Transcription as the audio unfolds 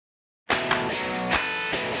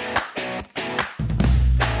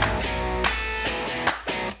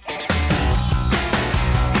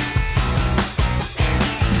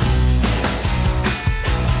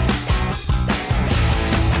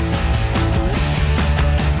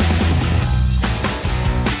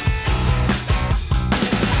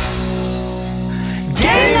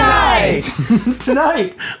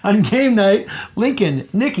Tonight on Game Night, Lincoln,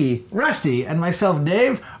 Nikki, Rusty, and myself,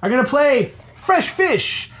 Dave, are going to play Fresh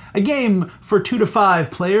Fish, a game for 2 to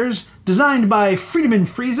 5 players, designed by Friedemann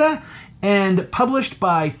Friese and published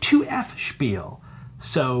by 2F Spiel.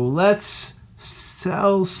 So let's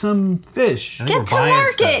sell some fish. Get to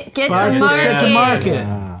market! Get to market!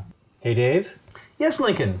 Yeah. Hey, Dave? Yes,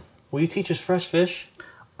 Lincoln? Will you teach us Fresh Fish?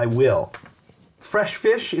 I will. Fresh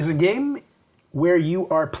Fish is a game where you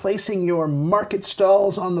are placing your market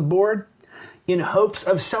stalls on the board in hopes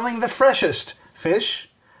of selling the freshest fish,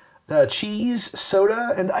 cheese,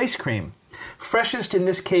 soda, and ice cream. Freshest in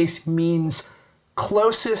this case means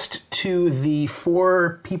closest to the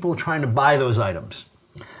 4 people trying to buy those items.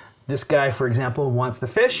 This guy, for example, wants the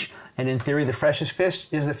fish, and in theory the freshest fish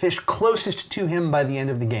is the fish closest to him by the end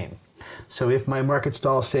of the game. So if my market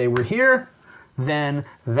stalls say we're here, then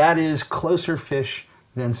that is closer fish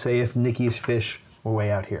than, say, if Nikki's fish were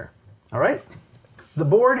way out here. All right? The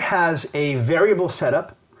board has a variable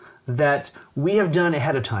setup that we have done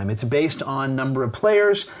ahead of time. It's based on number of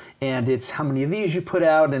players, and it's how many of these you put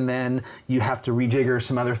out, and then you have to rejigger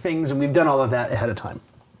some other things, and we've done all of that ahead of time.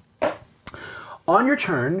 On your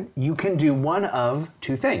turn, you can do one of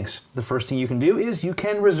 2 things. The first thing you can do is you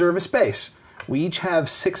can reserve a space. We each have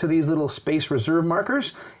 6 of these little space reserve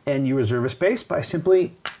markers, and you reserve a space by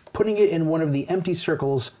simply putting it in one of the empty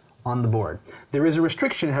circles on the board. There is a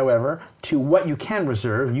restriction, however, to what you can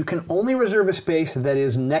reserve. You can only reserve a space that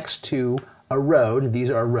is next to a road,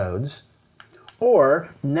 these are roads,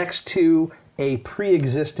 or next to a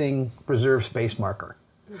pre-existing reserve space marker.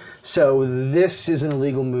 So this is an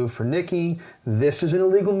illegal move for Nikki, this is an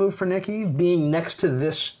illegal move for Nikki. Being next to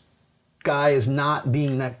this guy is not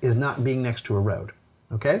being next to a road,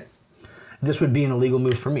 okay? This would be an illegal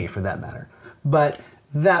move for me, for that matter. But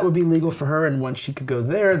that would be legal for her, and once she could go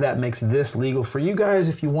there, that makes this legal for you guys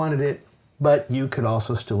if you wanted it, but you could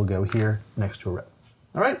also still go here next to a road.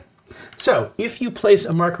 All right? So, if you place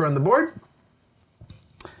a marker on the board,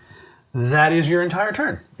 that is your entire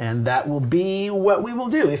turn, and that will be what we will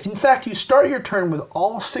do. If, in fact, you start your turn with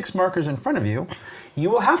all 6 markers in front of you, you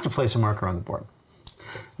will have to place a marker on the board.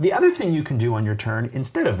 The other thing you can do on your turn,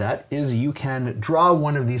 instead of that, is you can draw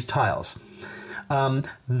one of these tiles.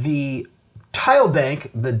 The tile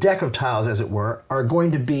bank, the deck of tiles as it were, are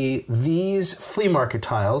going to be these flea market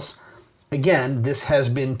tiles. Again, this has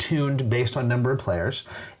been tuned based on number of players.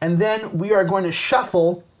 And then we are going to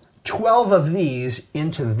shuffle 12 of these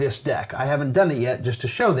into this deck. I haven't done it yet just to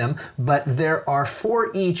show them, but there are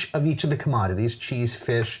 4 each of the commodities: cheese,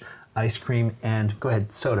 fish, ice cream, and, go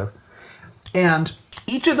ahead, soda. And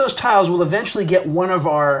each of those tiles will eventually get one of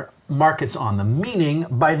our markets on them, meaning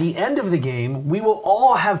by the end of the game, we will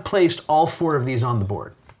all have placed all 4 of these on the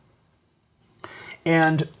board.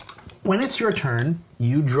 And when it's your turn,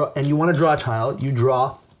 you draw, and you want to draw a tile, you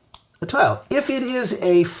draw a tile. If it is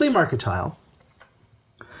a flea market tile,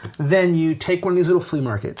 then you take one of these little flea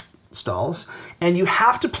market stalls, and you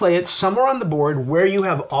have to play it somewhere on the board where you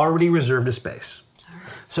have already reserved a space.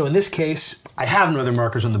 So in this case, I have no other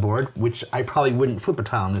markers on the board, which I probably wouldn't flip a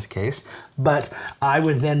tile in this case, but I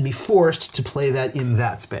would then be forced to play that in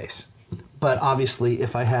that space. But obviously,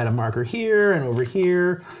 if I had a marker here and over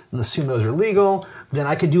here, and assume those are legal, then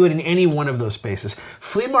I could do it in any one of those spaces.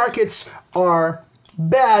 Flea markets are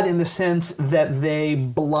bad in the sense that they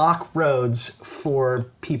block roads for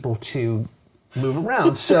people to move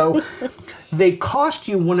around. So they cost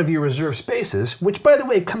you one of your reserve spaces, which, by the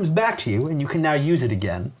way, comes back to you, and you can now use it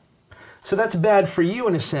again. So that's bad for you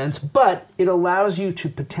in a sense, but it allows you to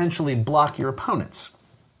potentially block your opponents.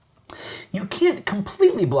 You can't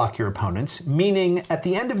completely block your opponents, meaning at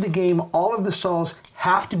the end of the game, all of the stalls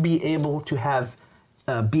have to be able to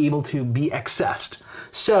be accessed.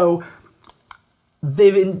 So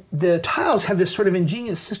the tiles have this sort of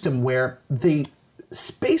ingenious system where the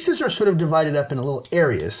spaces are sort of divided up in little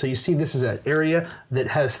areas. So you see this is an area that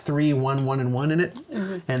has 3, 1, 1, and 1 in it.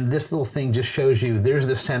 Mm-hmm. And this little thing just shows you there's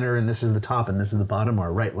the center, and this is the top, and this is the bottom,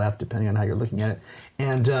 or right, left, depending on how you're looking at it.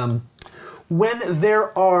 And when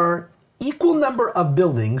there are equal number of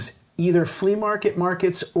buildings, either flea market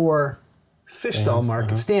markets or fish stall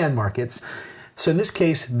markets, stand markets, so in this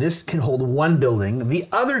case, this can hold 1 building. The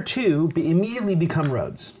other 2 immediately become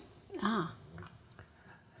roads. Ah.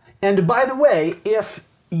 And by the way, if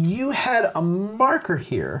you had a marker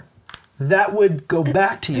here, that would go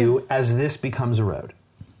back to you as this becomes a road.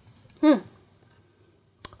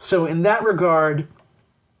 So in that regard,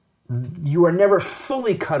 you are never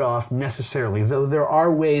fully cut off necessarily, though there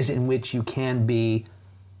are ways in which you can be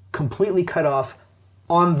completely cut off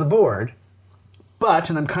on the board.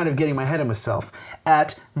 But, and I'm kind of getting my head in myself,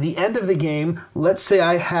 at the end of the game, let's say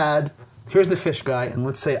I had here's the fish guy, and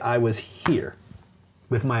let's say I was here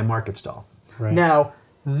with my market stall. Right. Now,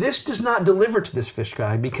 this does not deliver to this fish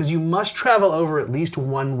guy because you must travel over at least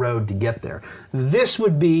one road to get there. This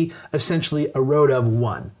would be essentially a road of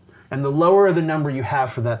 1. And the lower the number you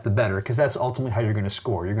have for that, the better, because that's ultimately how you're going to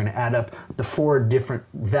score. You're going to add up the 4 different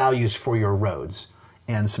values for your roads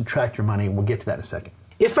and subtract your money, and we'll get to that in a second.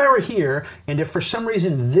 If I were here, and if for some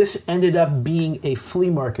reason this ended up being a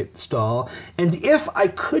flea market stall, and if I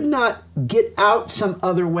could not get out some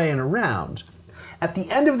other way and around, at the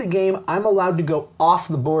end of the game, I'm allowed to go off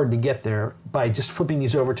the board to get there by just flipping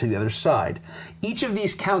these over to the other side. Each of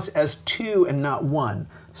these counts as 2 and not 1.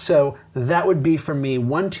 So that would be for me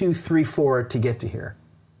 1, 2, 3, 4 to get to here.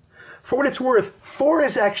 For what it's worth, 4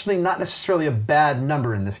 is actually not necessarily a bad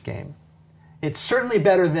number in this game. It's certainly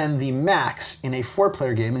better than the max in a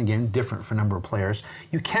 4-player game, and again, different for number of players.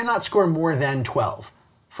 You cannot score more than 12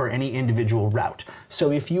 for any individual route.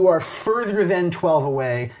 So if you are further than 12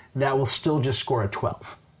 away, that will still just score a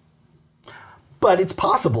 12. But it's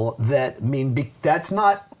possible that, that's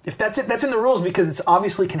not, if that's it, that's in the rules because it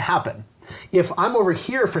obviously can happen. If I'm over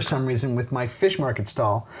here for some reason with my fish market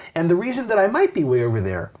stall, and the reason that I might be way over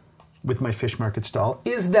there with my fish market stall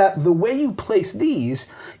is that the way you place these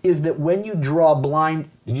is that when you draw blind,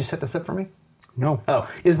 did you set this up for me? No. Oh,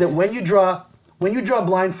 is that when you draw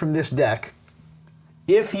blind from this deck,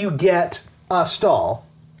 if you get a stall,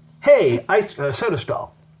 hey, soda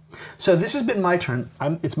stall. So this has been my turn.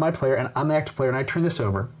 It's my player, and I'm the active player, and I turn this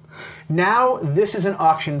over. Now this is an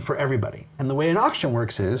auction for everybody. And the way an auction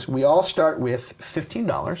works is we all start with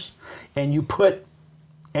 $15, and you put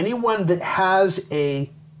anyone that has a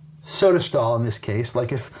soda stall in this case,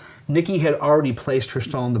 like if Nikki had already placed her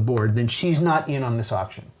stall on the board, then she's not in on this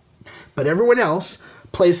auction. But everyone else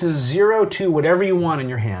places 0 to whatever you want in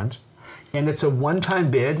your hand, and it's a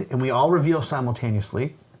one-time bid, and we all reveal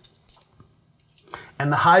simultaneously,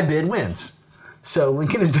 and the high bid wins. So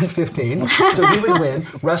Lincoln has bid 15, so he would win.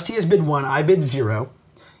 Rusty has bid 1, I bid 0.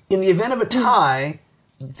 In the event of a tie,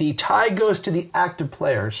 the tie goes to the active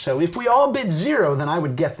player. So if we all bid 0, then I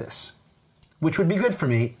would get this, which would be good for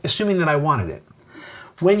me, assuming that I wanted it.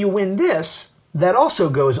 When you win this, that also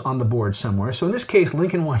goes on the board somewhere. So in this case,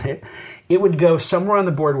 Lincoln won it. It would go somewhere on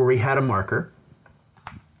the board where we had a marker.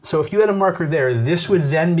 So if you had a marker there, this would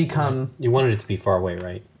then become... You wanted it to be far away,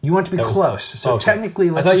 right? You want it to be close. So technically...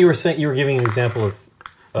 I thought you were saying you were giving an example of...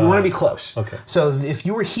 you want to be close. Okay. So if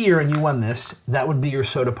you were here and you won this, that would be your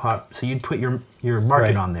soda pop. So you'd put your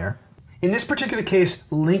market on there. In this particular case,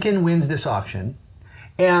 Lincoln wins this auction.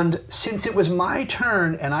 And since it was my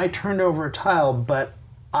turn and I turned over a tile, but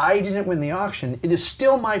I didn't win the auction, it is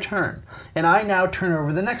still my turn. And I now turn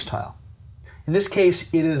over the next tile. In this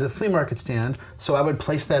case, it is a flea market stand, so I would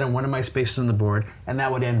place that in one of my spaces on the board, and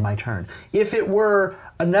that would end my turn. If it were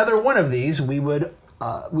another one of these, we would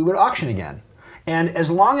auction again. And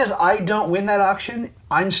as long as I don't win that auction,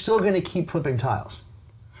 I'm still going to keep flipping tiles.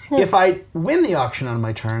 If I win the auction on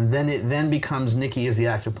my turn, then it then becomes Nikki as the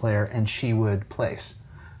active player, and she would place.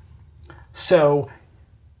 So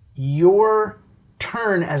your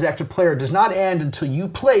turn as active player does not end until you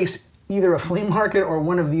place either a flea market or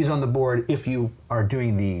one of these on the board if you are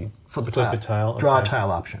doing the flip a tile, draw a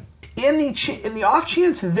tile option. In the off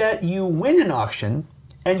chance that you win an auction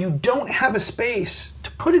and you don't have a space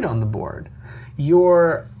to put it on the board,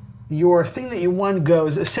 your thing that you won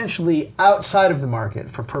goes essentially outside of the market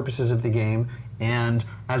for purposes of the game, and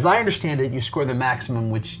as I understand it, you score the maximum,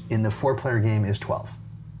 which in the 4-player game is 12.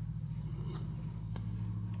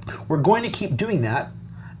 We're going to keep doing that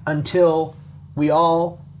until we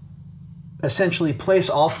all essentially place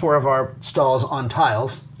all 4 of our stalls on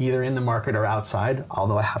tiles, either in the market or outside,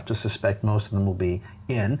 although I have to suspect most of them will be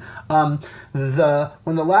in. When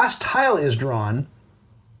the last tile is drawn,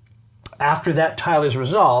 after that tile is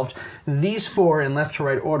resolved, these 4 in left to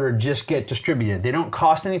right order just get distributed. They don't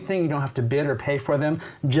cost anything, you don't have to bid or pay for them,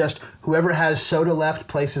 just whoever has soda left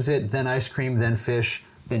places it, then ice cream, then fish,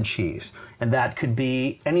 then cheese. And that could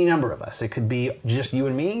be any number of us. It could be just you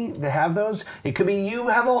and me that have those. It could be you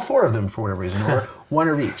have all 4 of them for whatever reason, or 1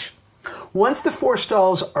 of each. Once the 4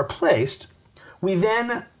 stalls are placed, we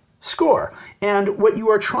then score. And what you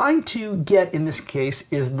are trying to get in this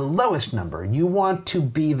case is the lowest number. You want to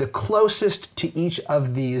be the closest to each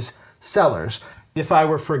of these sellers. If I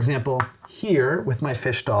were, for example, here with my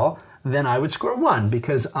fish stall, then I would score 1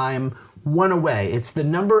 because I'm 1 away. It's the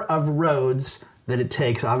number of roads that it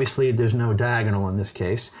takes. Obviously, there's no diagonal in this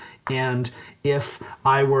case. And if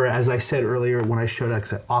I were, as I said earlier when I showed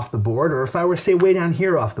exit, off the board, or if I were, say, way down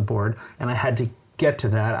here off the board, and I had to get to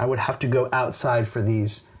that, I would have to go outside for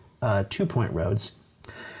these 2-point roads.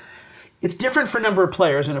 It's different for number of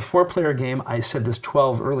players. In a 4-player game, I said this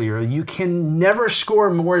 12 earlier, you can never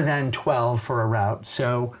score more than 12 for a route.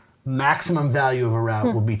 So maximum value of a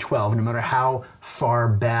route will be 12, no matter how far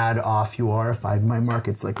bad off you are. If my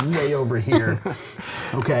market's like way over here.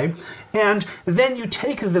 Okay? And then you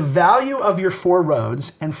take the value of your 4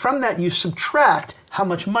 roads, and from that you subtract how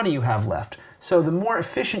much money you have left. So the more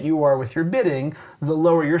efficient you are with your bidding, the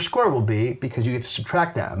lower your score will be because you get to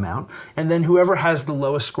subtract that amount. And then whoever has the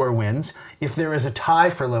lowest score wins. If there is a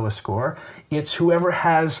tie for lowest score, it's whoever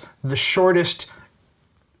has the shortest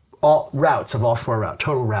routes of all 4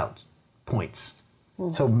 total route points.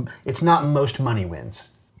 So it's not most money wins.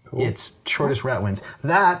 Cool. It's shortest route wins.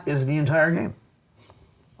 That is the entire game.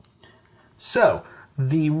 So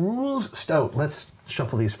the rules, let's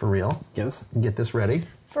shuffle these for real. Yes. And get this ready.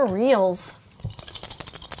 For reals.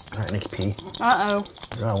 All right, Nikki P. Uh-oh.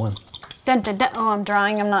 Draw one. Dun, dun, dun. Oh, I'm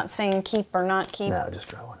drawing. I'm not saying keep or not keep. No, just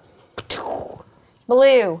draw one.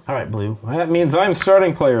 Blue. All right, blue. Well, that means I'm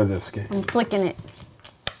starting player of this game. I'm flicking it.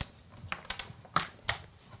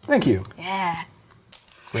 Thank you. Yeah.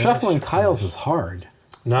 Shuffling tiles is hard.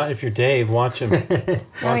 Not if you're Dave. Watch him.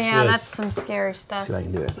 Oh, yeah, that's some scary stuff. See if I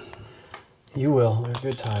can do it. You will.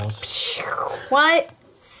 They're good tiles. What?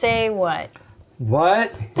 Say what?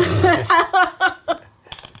 What?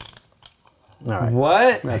 All right.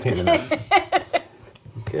 What? That's good enough.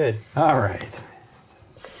 He's good. All right.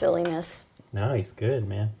 Silliness. No, he's good,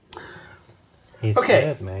 man. He's Okay.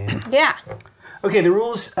 good, man. Yeah. Okay, the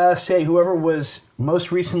rules say whoever was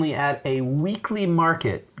most recently at a weekly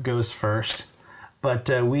market goes first, but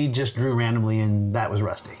we just drew randomly, and that was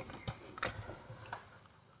Rusty.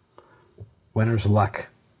 Winner's luck.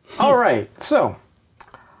 All right, so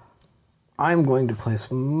I'm going to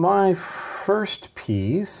place my first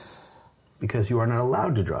piece Because you are not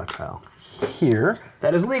allowed to draw a tile. here.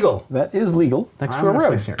 That is legal. That is legal next I'm to a gonna road.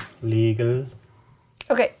 place here. Legal.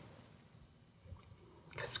 Okay.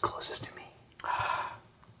 Because it's closest to me.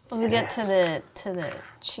 Let's get to the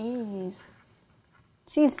cheese.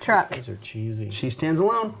 Cheese truck. These are cheesy. She stands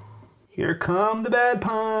alone. Here come the bad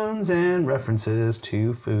puns and references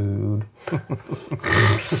to food.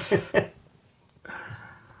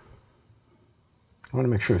 I want to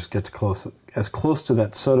make sure it's as close to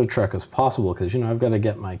that soda truck as possible because, I've got to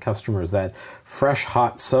get my customers that fresh,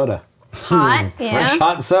 hot soda. Hot, yeah. Fresh,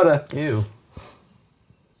 hot soda. Ew.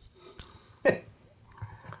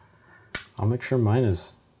 I'll make sure mine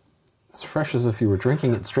is as fresh as if you were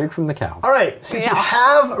drinking it straight from the cow. All right, since you Yeah.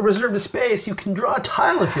 have reserved a space, you can draw a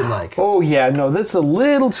tile if you'd like. Oh, yeah, no, that's a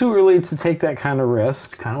little too early to take that kind of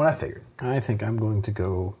risk. Kind of what I figured. I think I'm going to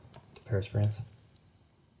go Paris, France.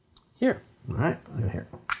 here. All right, over here.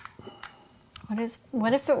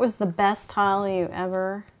 What if it was the best tile you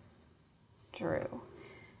ever drew?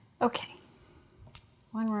 Okay.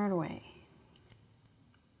 1 road away.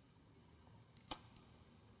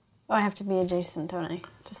 Oh, I have to be adjacent, don't I?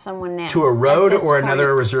 To someone now. To a at road this or another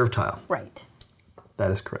point. reserve tile. Right. That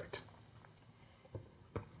is correct.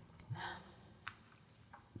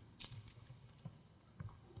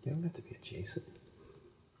 You don't have to be adjacent.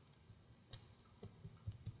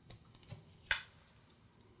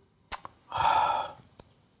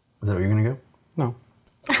 Is that where you're going to go? No.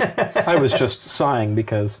 I was just sighing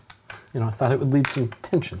because, I thought it would lead some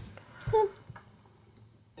tension.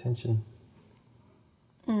 Tension.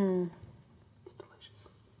 It's delicious.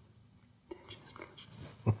 Tension is delicious.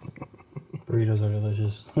 Burritos are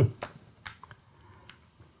delicious.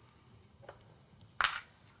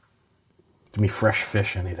 Give me fresh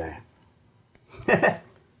fish any day.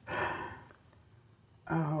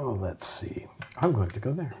 Oh, let's see. I'm going to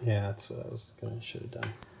go there. Yeah, that's what I should have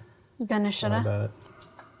done. Gonna, Sorry shoulda. about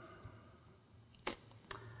it.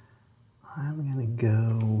 I'm going to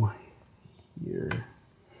go here.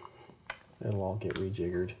 It'll all get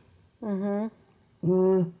rejiggered.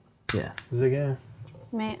 Yeah. Zigga.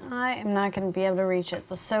 I am not going to be able to reach it.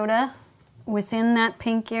 The soda within that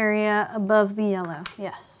pink area above the yellow.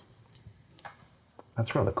 Yes.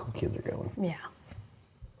 That's where all the cool kids are going. Yeah.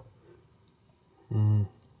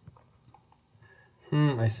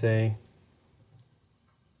 I say.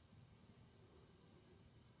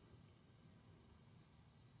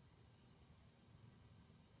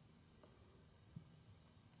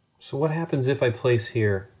 So what happens if I place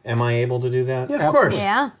here? Am I able to do that? Yeah, of course.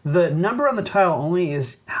 Yeah. The number on the tile only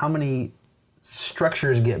is how many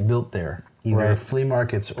structures get built there, either Right. flea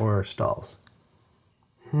markets or stalls.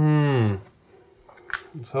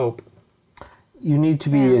 Let's hope. You need to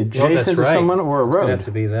be adjacent to someone or a It's gonna have road.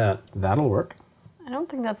 to be that. That'll work. I don't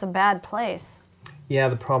think that's a bad place. Yeah,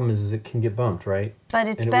 the problem is it can get bumped, right? But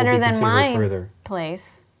it's And it will better be than considerably my further.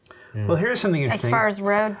 place Well, here's something as interesting. far as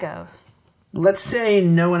road goes. Let's say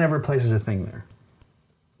no one ever places a thing there.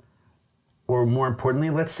 Or more importantly,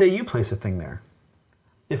 let's say you place a thing there.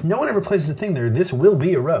 If no one ever places a thing there, this will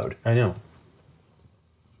be a road. I know.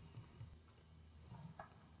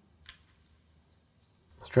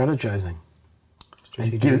 Strategizing.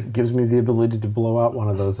 It gives me the ability to blow out one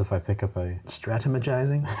of those if I pick up a...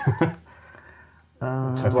 Strategizing?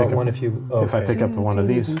 If I pick up one of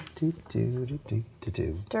these.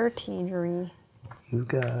 Strategery. You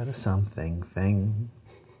got a something thing.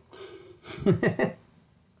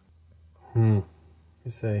 You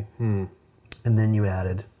say, And then you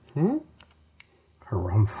added.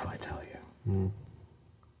 Harumph, I tell you.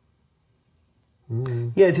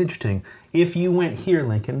 Yeah, it's interesting. If you went here,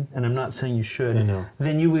 Lincoln, and I'm not saying you should, I know.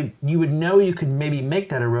 then you would know you could maybe make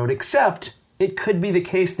that a road, except it could be the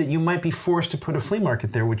case that you might be forced to put a flea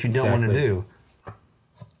market there, which you don't want to do.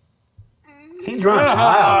 He's drawing a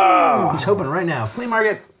tile. He's hoping right now. Flea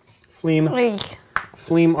market. Flea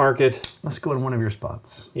market. Let's go in one of your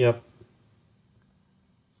spots. Yep.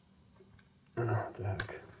 Oh, what the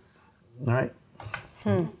heck. All right.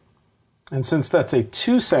 And since that's a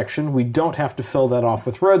 2-section, we don't have to fill that off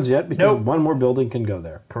with roads yet because one more building can go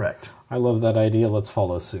there. Correct. I love that idea. Let's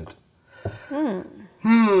follow suit.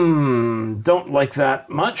 Don't like that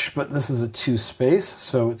much, but this is a 2-space,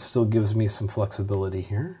 so it still gives me some flexibility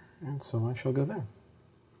here. And so I shall go there.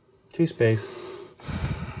 2-space.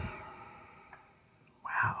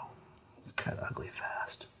 Wow. It's kind of ugly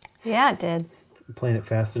fast. Yeah, it did. Playing it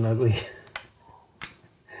fast and ugly.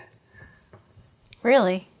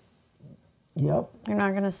 Really? Yep. You're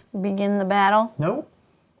not going to begin the battle? Nope.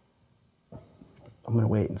 I'm going to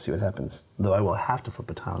wait and see what happens. Though I will have to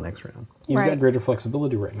flip a tile next round. He's got greater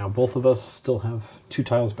flexibility right now. Both of us still have 2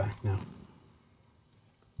 tiles back now.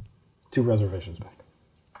 2 reservations back.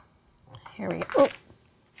 Here we go. Oh.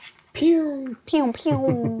 Pew! Pew,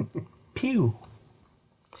 pew. Pew.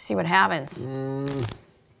 See what happens.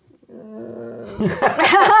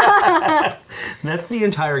 That's the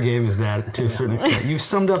entire game, is that, to a certain extent. You've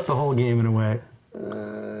summed up the whole game in a way.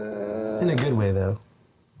 In a good way, though.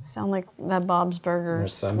 Sound like that Bob's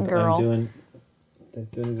Burgers Yes, girl. I'm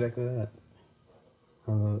doing exactly that.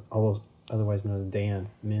 All those otherwise known as Dan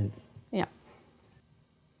mints. Yeah.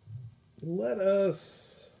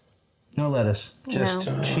 Lettuce. No lettuce. Just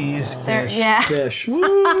cheese, There, fish. yeah. Fish. Woo!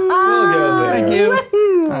 We'll go there. Thank you.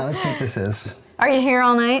 All right, let's see what this is. Are you here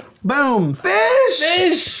all night? Boom! Fish!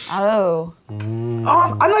 Fish! Oh. Oh, I'm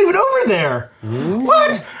not even over there.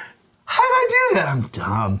 What? How did I do that? I'm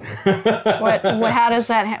dumb. What how does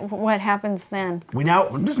that what happens then? It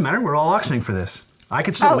doesn't matter. We're all auctioning for this. I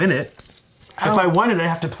could still win it. If I won it, I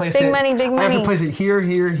have to place Big it. money, big I have to money. place it here,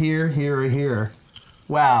 here, here, here, or here.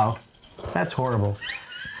 Wow, that's horrible.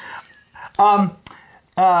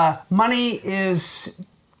 Money is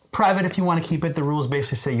private if you want to keep it. The rules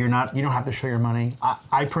basically say you don't have to show your money.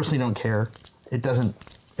 I personally don't care. It doesn't.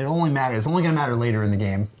 It only matters. It's only going to matter later in the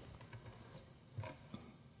game.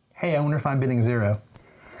 Hey, I wonder if I'm bidding 0.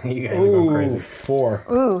 You guys are going crazy. 4.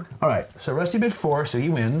 Ooh. All right, so Rusty bid 4, so he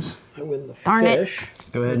wins. I win the Darn it. fish.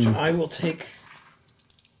 Go ahead. Which And, I will take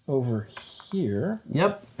over here.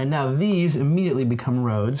 yep. And now these immediately become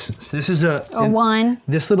roads. So this is A 1.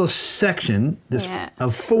 This little section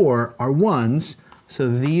of 4 are 1s, so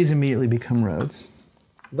these immediately become roads.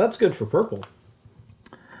 That's good for purple.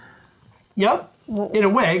 Yep. In a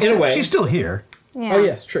way. Except she's still here. Yeah. Oh,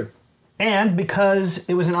 yes, true. And because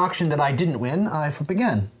it was an auction that I didn't win, I flip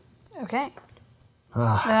again. Okay. You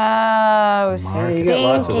Oh, got lots of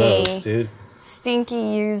those, stinky. dude. Stinky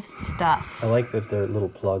used stuff. I like that they're little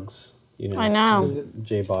plugs. You know, I know. the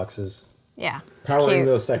J boxes. Yeah. It's Powering cute.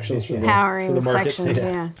 those sections for the, Powering for the the markets. sections,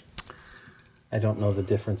 yeah. I don't know the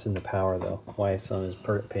difference in the power though. Why some is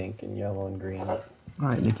pink and yellow and green. All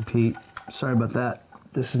right, Nikki Pete. Sorry about that.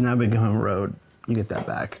 This is now become a road. You get that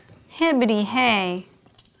back. Hibbity hey.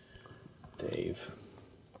 Dave.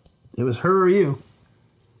 It was her or you.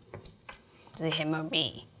 To him or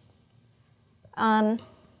me. All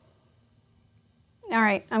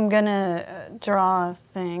right, I'm gonna draw a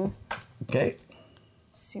thing. Okay.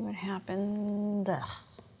 See what happened. Ugh.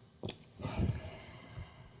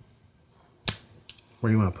 Where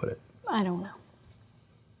do you want to put it? I don't know.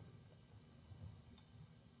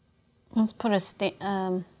 Let's put a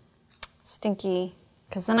stinky,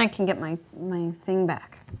 because then I can get my thing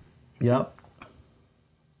back. Yep.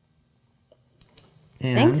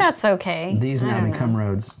 I think that's okay. These I now don't become know.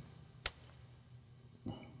 roads.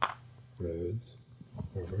 Roads.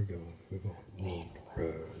 Where we're going. We need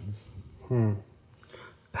roads.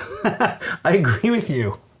 I agree with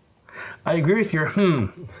you. I agree with your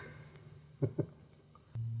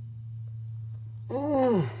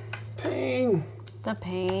pain. The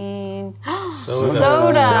pain. Soda.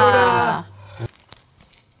 Soda.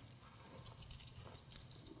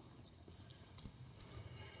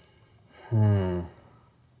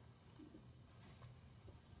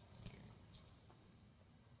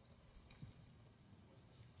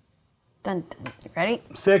 Dun, dun. You ready?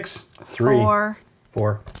 6. 3. 4.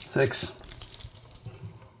 4. 6.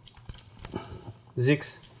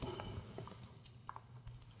 6.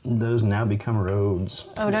 Those now become roads.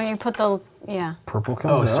 Oh, don't you put the... Yeah. Purple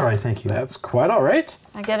comes Oh, out. sorry, thank you. That's quite all right.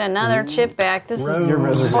 I get another chip back. This Road. is Your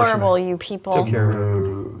reservation. horrible, you people. Took care of it.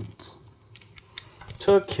 Roads.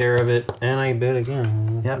 Took care of it, and I bid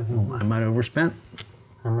again. Yep, I might have overspent.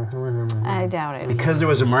 I doubt it. Because there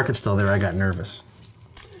was a market stall there, I got nervous.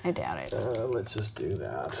 I doubt it. Let's just do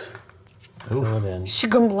that. Oof. Fill it in.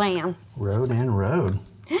 Shugum Road and road.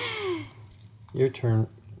 Your turn.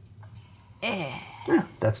 Eh. Yeah,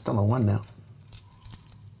 that's still a 1 now.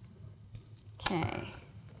 Okay.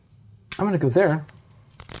 I'm going to go there.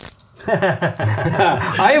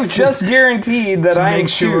 I have just guaranteed that I am make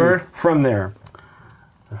sure. sure from there.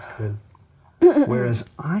 That's good. Whereas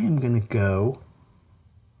I am going to go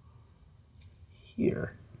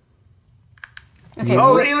here. Okay.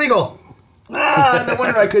 Oh, illegal! Ah, no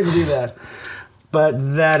wonder I couldn't do that.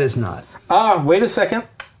 But that is not. Wait a second.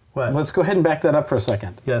 What? Let's go ahead and back that up for a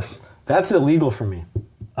second. Yes. That's illegal for me.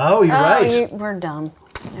 Oh, you're right. We're dumb.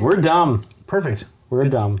 We're dumb. Perfect. We're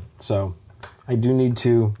dumb. So I do need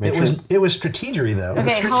to make sure. It was strategery, though.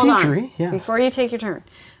 Okay, hold on. strategery, yes. Before you take your turn,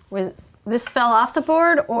 was this fell off the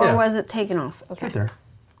board or Yeah. was it taken off? Okay. Right there.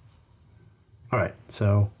 All right.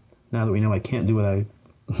 So now that we know I can't do what I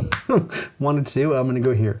wanted to do, I'm going to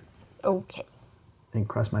go here Okay. and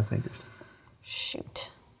cross my fingers.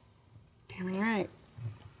 Shoot. Damn right.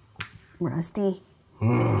 Rusty.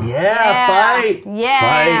 Yeah, fight!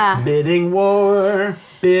 Yeah. Fight! Bidding war!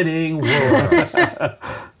 Bidding war!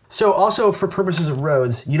 So also for purposes of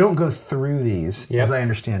roads, you don't go through these, Yep. as I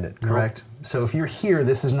understand it, correct? So if you're here,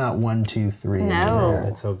 this is not 1, 2, 3. and No. there.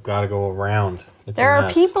 And so gotta go around. It's There a are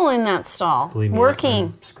mess. people in that stall Believe me, working.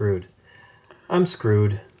 I'm screwed. I'm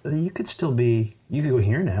screwed. You could still be, you could go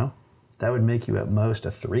here now. That would make you at most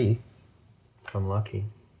a 3. If I'm lucky.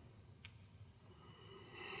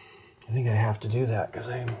 I think I have to do that because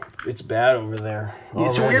it's bad over there.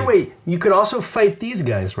 It's a already. weird way. You could also fight these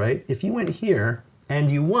guys, right? If you went here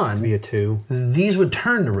and you Be won, a 2. these would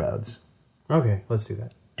turn to roads. Okay, let's do that.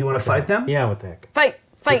 Do you want to fight them? Yeah, what the heck? Fight,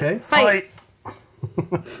 fight, Okay. fight.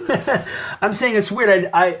 I'm saying it's weird.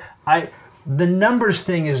 I the numbers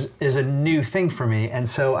thing is a new thing for me, and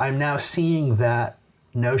so I'm now seeing that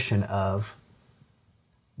notion of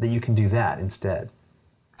that you can do that instead.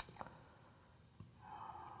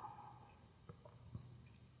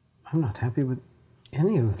 I'm not happy with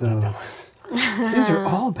any of those. These are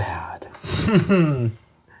all bad.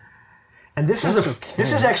 And this That's is okay.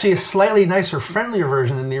 this is actually a slightly nicer, friendlier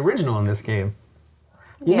version than the original in this game.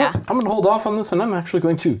 You know, Yeah. I'm going to hold off on this, and I'm actually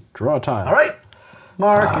going to draw a tile. All right,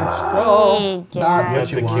 market stall. Yeah. Not Got what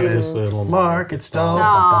the you wanted. cutest little Market stall.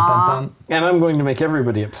 Bum, bum, bum, bum. And I'm going to make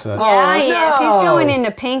everybody upset. Yeah, he is. He's no. going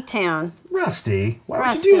into Pink Town. Rusty, why would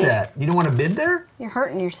Rusty. you do that? You don't want to bid there? You're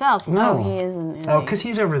hurting yourself. No. Oh, he isn't. is Oh, he? because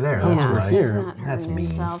he's over there. I'm That's over right. here. He's not hurting That's mean.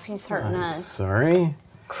 himself. He's hurting us. Sorry.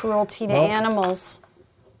 Cruelty to Well- animals.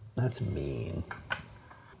 That's mean.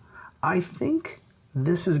 I think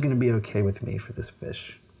this is going to be okay with me for this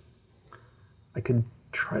fish. I could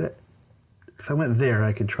try to, if I went there,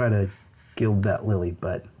 I could try to gild that lily,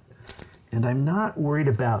 and I'm not worried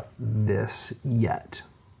about this yet.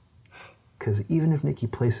 Because even if Nikki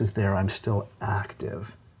places there, I'm still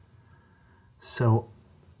active. So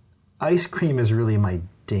ice cream is really my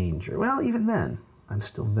danger. Well, even then, I'm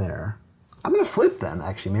still there. I'm going to flip then,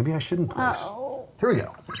 actually. Maybe I shouldn't place. Oh. Here we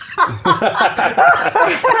go.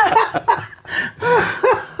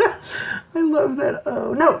 I love that.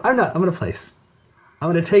 Oh, no, I'm not. I'm going to place.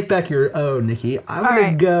 I'm going to take back your Nikki. I'm going right.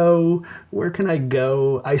 to go. Where can I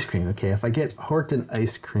go? Ice cream. Okay, if I get Horton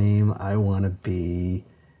ice cream, I want to be.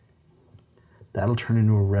 That'll turn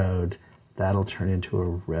into a road. That'll turn into a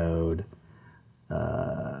road.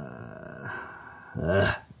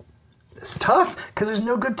 It's tough because there's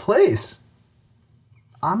no good place.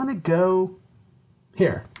 I'm going to go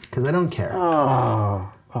here because I don't care.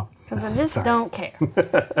 Because I just don't care.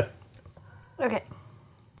 Okay.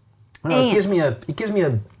 Well, it gives me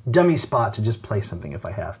a dummy spot to just play something if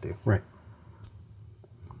I have to. Right.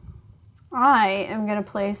 I am going to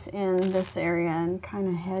place in this area and kind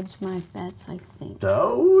of hedge my bets, I think.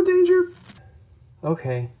 Oh, danger.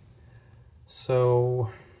 Okay. So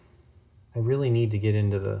I really need to get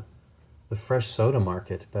into the fresh soda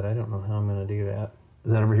market, but I don't know how I'm going to do that.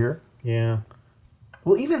 Is that over here? Yeah.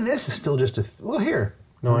 Well, even this is still just a... well, here.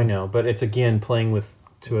 No, I know, but it's again playing with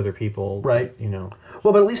 2 other people. Right. You know.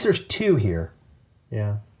 Well, but at least there's 2 here.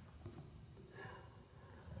 Yeah.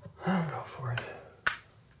 Go for it.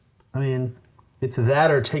 I mean, it's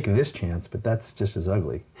that or take this chance, but that's just as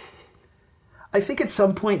ugly. I think at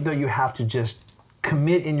some point, though, you have to just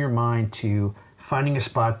commit in your mind to finding a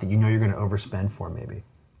spot that you know you're going to overspend for, maybe.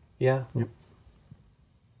 Yeah. Yep.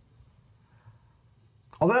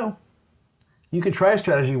 Although, you could try a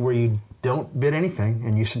strategy where you don't bid anything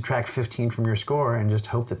and you subtract 15 from your score and just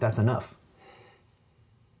hope that that's enough.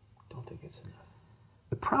 Don't think it's enough.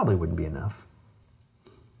 It probably wouldn't be enough.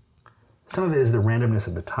 Some of it is the randomness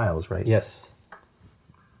of the tiles, right? Yes.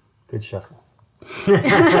 Good shuffle.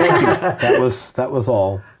 That was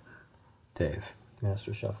all, Dave.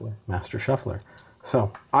 Master Shuffler. Master Shuffler.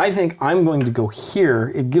 So I think I'm going to go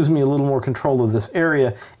here. It gives me a little more control of this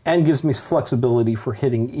area and gives me flexibility for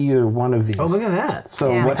hitting either one of these. Oh, look at that.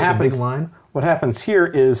 So Yeah. what Take a big happens? line. What happens here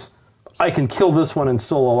is I can kill this one and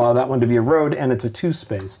still allow that one to be a road, and it's a 2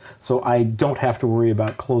 space. So I don't have to worry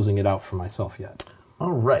about closing it out for myself yet.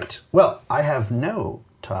 All right. Well, I have no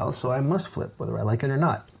tiles, so I must flip, whether I like it or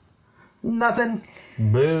not. Nothing.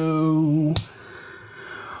 Boo.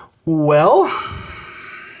 Well,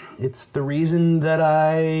 it's the reason that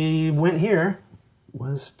I went here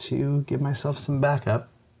was to give myself some backup.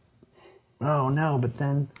 Oh, no, but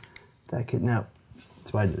then that could... no.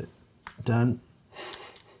 That's why I did it. Done.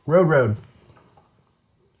 Road.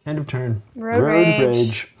 End of turn. Road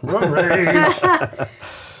rage. Road rage. Road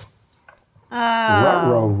rage.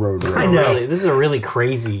 I know. Really, this is a really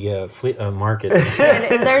crazy market.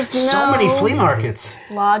 There's So no many flea markets.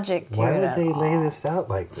 logic to Why it would at they all. lay this out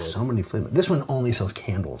like this? So many flea markets. This one only sells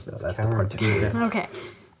candles, though. That's the part that you Okay.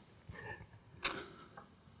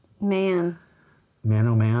 Man, Man,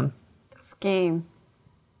 oh man. this game.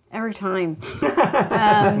 Every time.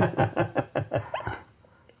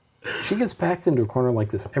 She gets backed into a corner like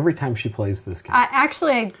this every time she plays this game. I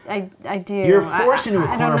do. You're forced into a I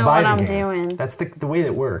corner don't know by what the I'm game. doing. That's the way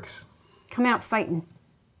that works. Come out fighting.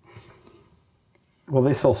 Well,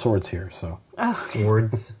 they sell swords here, so.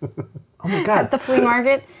 Swords. Oh my god. At the flea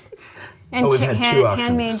market. And Oh, we've had 2 auctions.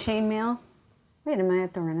 handmade chainmail. Wait, am I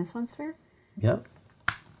at the Renaissance Fair? Yep.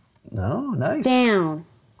 No, nice. Down.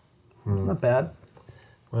 Not bad.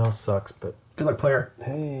 Well, sucks, but Good luck, player.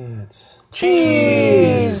 hey, it's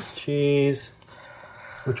Cheese. cheese.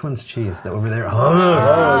 Which one's cheese? That over there?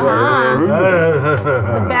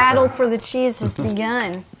 The battle for the cheese has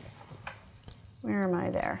begun. Where am I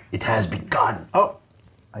there? It has begun. Oh,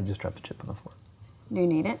 I just dropped a chip on the floor. Do you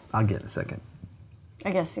need it? I'll get it in a second.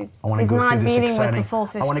 I guess I want to he's go not through this beating exciting. with the full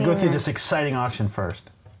 15. I want to go through there. this exciting auction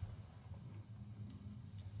first.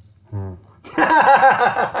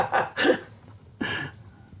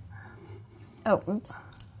 Oh, oops.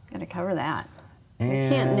 Gotta cover that.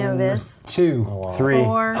 And Can't know this. 2, 3.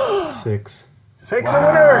 4. 6. 6 a winner.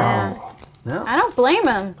 Yeah. No, I don't blame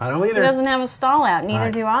him. I don't He either. doesn't have a stall out. Neither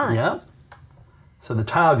Right. do I. Yep. So the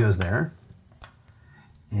tile goes there.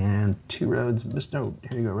 And 2 roads. No,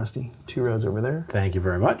 here you go, Rusty. 2 roads over there. Thank you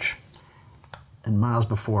very much. And miles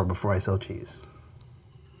before I sell cheese.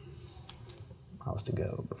 Miles to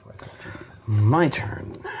go before I sell cheese. My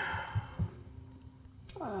turn.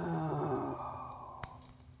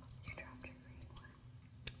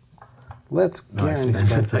 Let's guarantee.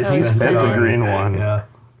 He spent the green one. Yeah.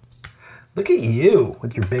 Look at you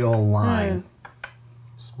with your big old line.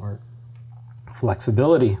 Smart.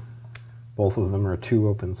 Flexibility. Both of them are 2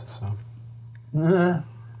 opens, so. Oh,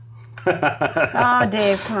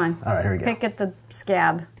 Dave, come on. All right, here we go. Pick at the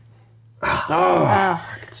scab.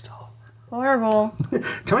 Good stall. Horrible.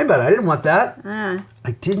 Tell me about it. I didn't want that. Ah,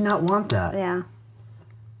 I did not want that. yeah.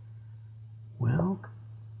 Well,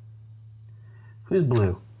 who's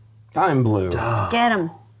blue? I'm blue. Get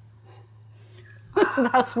him.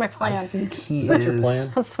 That's my plan. I think he is. that your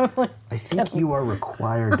plan? That's my plan. I think you are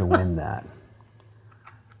required to win that.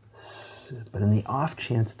 But in the off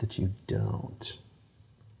chance that you don't,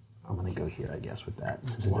 I'm going to go here, I guess, with that,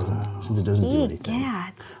 since it doesn't do anything.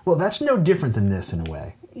 Egad. Well, that's no different than this in a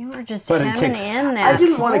way. You were just But it hamming kicks- in there. I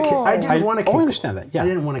didn't want to. I didn't I- want to. oh, I understand that, yeah. I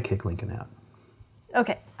didn't want to kick Lincoln out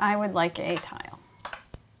Okay, I would like a tile.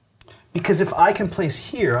 because if I can place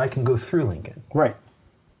here, I can go through Lincoln. Right.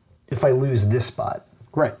 If I lose this spot,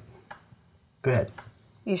 Right. go ahead.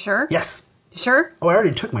 You sure? Yes. You sure? Oh, I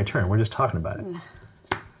already took my turn. We're just talking about it.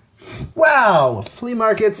 Wow, flea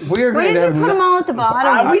markets. We are Why going did to you have put them all at the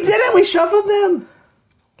bottom? We did it. We shuffled them.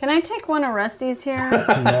 Can I take one of Rusty's here?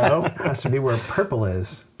 No, it has to be where purple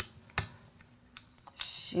is.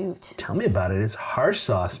 Shoot. Tell me about it. It's harsh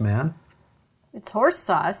sauce, man. It's horse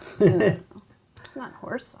sauce. It's not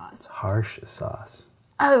horse sauce. Harsh sauce.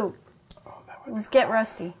 Oh, let's get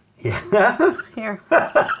Rusty. Yeah. Here.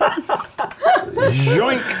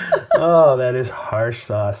 Joink! Oh, that is harsh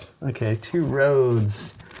sauce. Okay, 2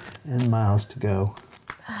 roads and miles to go.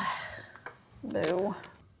 Boo.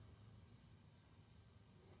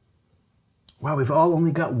 Wow, we've all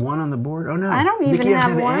only got 1 on the board. Oh no, I don't even Nikki doesn't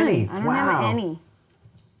have one. any. I don't have any.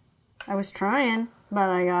 I was trying, but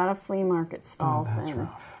I got a flea market stall That's thing.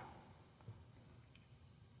 rough.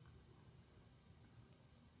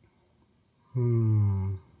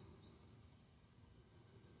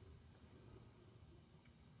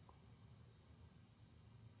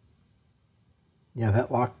 Yeah,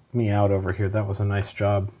 that locked me out over here. That was a nice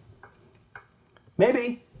job.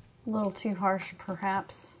 Maybe. A little too harsh,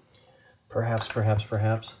 perhaps.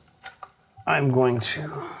 Perhaps. I'm going to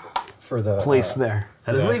For the place there.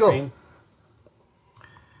 That for is the ice legal. cream.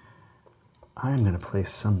 I'm going to place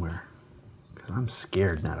somewhere because I'm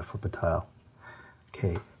scared now to flip a tile.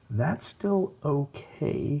 Okay, that's still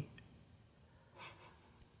okay.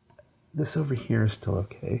 This over here is still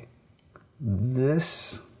okay.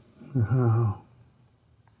 This,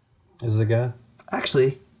 Is the guy?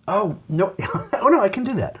 actually, oh no, oh no, I can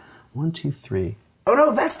do that. 1, 2, 3. Oh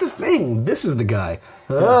no, that's the thing. This is the guy.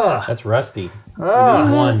 Ugh. That's Rusty.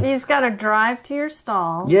 One. He's got to drive to your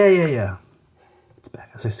stall. Yeah. It's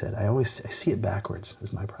back. As I said, I see it backwards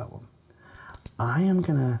is my problem. I am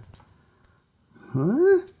gonna.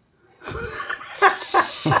 Huh?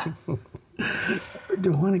 Or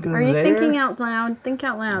do I want to go Are you there? thinking out loud? Think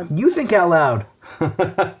out loud. You think out loud.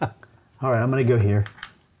 All right, I'm gonna go here.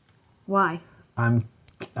 Why? I'm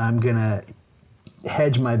gonna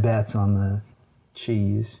hedge my bets on the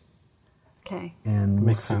cheese, Okay. and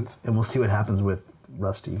Makes sense. And we'll see what happens with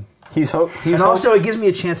Rusty. He's And also, it gives me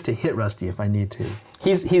a chance to hit Rusty if I need to.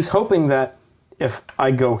 he's hoping that if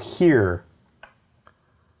I go here,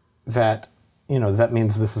 that that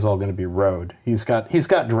means this is all going to be road. He's got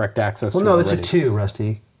direct access. Well, to no, it it's a already. 2,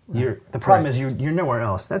 Rusty. The problem is you're nowhere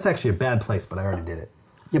else. That's actually a bad place, but I already did it.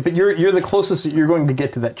 Yeah, but you're the closest that you're going to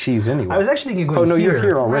get to that cheese anyway. I was actually thinking going Oh no, here. you're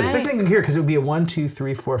here already. I was actually thinking here because it would be a 1, 2,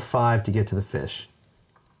 3, 4, 5 to get to the fish.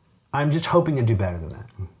 I'm just hoping to do better than that,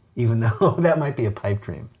 even though that might be a pipe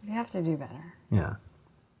dream. You have to do better. Yeah.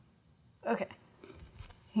 Okay.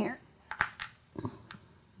 Here.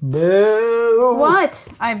 Boo! What?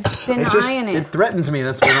 I've been eyeing It it. threatens me.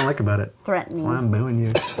 That's what I don't like about it. Threatening. That's why I'm booing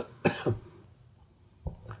you.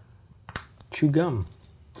 Chew gum.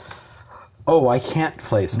 Oh, I can't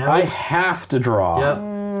place. No. I have to draw.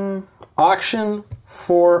 Yep. Auction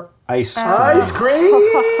for ice cream. Ice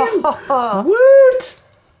cream! Woot!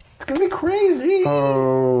 It's gonna be crazy.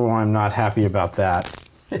 Oh, I'm not happy about that.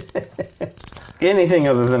 Anything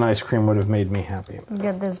other than ice cream would have made me happy.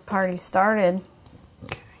 Get this party started.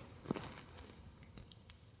 Okay.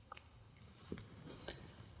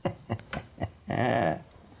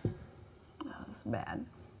 That's bad.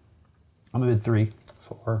 I'm a bid 3.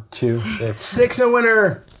 4, 2. 6. 6 a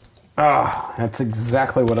winner. Ah, that's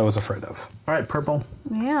exactly what I was afraid of. All right, purple.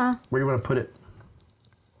 Yeah. Where do you want to put it?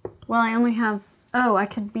 Well, I only have. Oh, I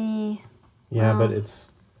could be. Yeah, but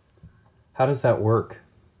it's. How does that work?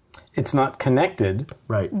 It's not connected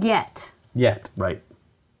Right. Yet. yet. Right.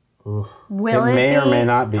 Will It it may be, or may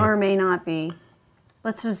not be. Or may not be.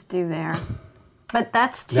 Let's just do there. But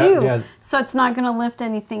that's 2. Yeah. So it's not going to lift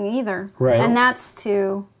anything either. Right. And that's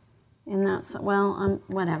 2. And that's. Well,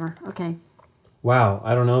 whatever. Okay. Wow,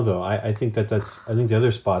 I don't know though. I think that's. I think the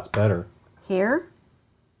other spot's better. Here.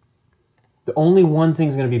 The only one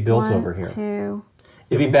thing's going to be built 1, over here. 2.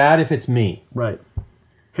 It'd be bad if it's me. Right.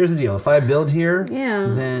 Here's the deal. If I build here, Yeah.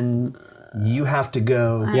 then you have to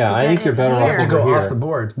go. I Yeah, have to I get think you're it better here. off To over go here. off the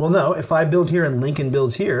board. Well, no. If I build here and Lincoln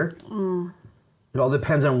builds here, it all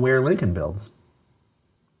depends on where Lincoln builds.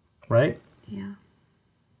 Right? Yeah.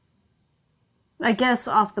 I guess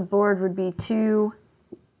off the board would be 2.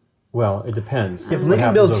 Well, it depends. If what Lincoln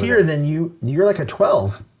happens builds over here, there. then you're like a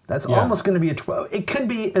 12. That's Yeah. almost going to be a 12. It could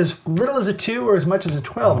be as little as a 2 or as much as a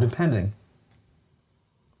 12, depending.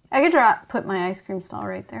 I could put my ice cream stall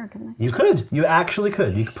right there, couldn't I? You could. You actually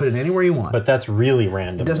could. You could put it anywhere you want. But that's really It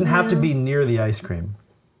random. doesn't have to be near the ice cream.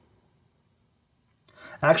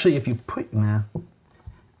 Actually, if you put... Nah.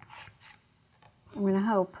 I'm going to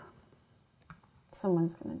hope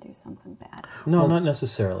someone's going to do something bad. No, not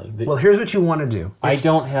necessarily. Well, here's what you want to do. I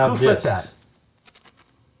don't have Who flipped discs. that?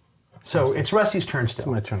 So it's Rusty's turn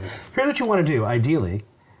still. It's my turn. Here's what you want to do, ideally.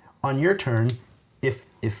 On your turn, if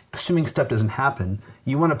assuming stuff doesn't happen,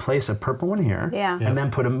 you want to place a purple one here. Yeah. And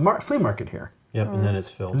then put a flea market here. Yep, and then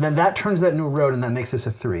it's filled. And then that turns that into a road, and that makes this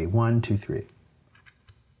a 3. 1, 2, 3.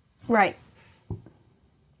 Right.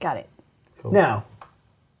 Got it. Cool. Now,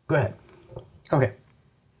 go ahead. Okay.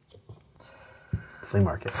 Flea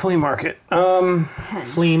market. Flea market.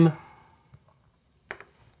 Fleam.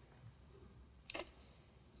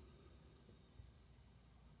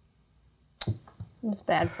 It's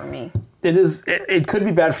bad for me. It is. It could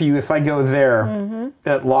be bad for you if I go there.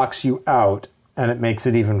 It locks you out, and it makes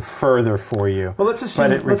it even further for you. Well, let's assume,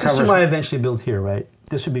 But it let's recovers- assume I eventually build here, right?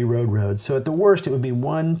 This would be road. So at the worst, it would be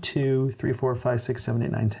 1, 2, 3, 4, 5, 6, 7,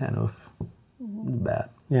 8, 9, 10. Oof. Bad.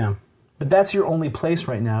 Yeah. But that's your only place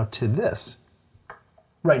right now to this.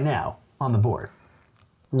 Right now, on the board.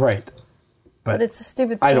 Right. But it's a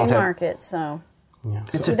stupid I flea don't have- market, so Yeah.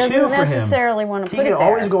 It's he a doesn't 2 for him. necessarily want to He put can it there.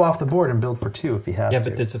 always go off the board and build for 2 if he has Yeah, to.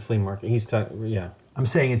 but it's a flea market. He's talking. Yeah. I'm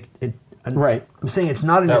saying Right. I'm saying it's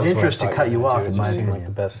not in That his was what I interest to thought cut you you were gonna off, do. in It my just seemed opinion.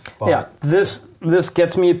 like the best spot. Yeah, this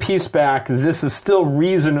gets me a piece back. This is still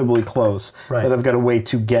reasonably close. Right. But I've got a way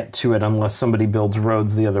to get to it unless somebody builds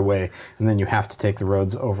roads the other way, and then you have to take the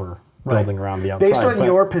roads over building around the outside. Based on But-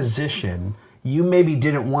 your position, you maybe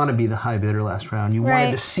didn't want to be the high bidder last round. You wanted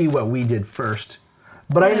Right. to see what we did first.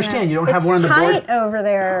 But I understand you don't have one on the It's board. tight over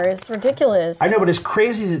there. It's ridiculous. I know, but as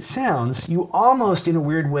crazy as it sounds, you almost, in a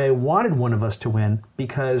weird way, wanted one of us to win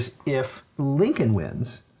because if Lincoln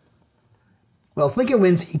wins, well, if Lincoln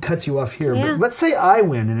wins, he cuts you off here. Yeah. But let's say I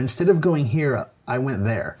win, and instead of going here, I went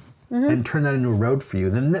there and turned that into a road for you.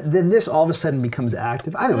 Then this all of a sudden becomes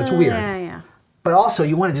active. I know, it's weird. Yeah. But also,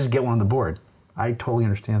 you want to just get one on the board. I totally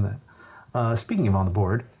understand that. Speaking of on the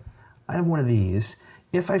board, I have one of these.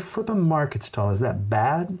 If I flip a market stall, is that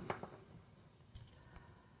bad?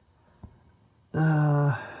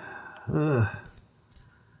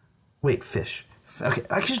 Wait, fish. Okay,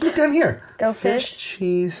 I just look down here. Go fish.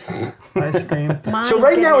 Cheese, ice cream. My So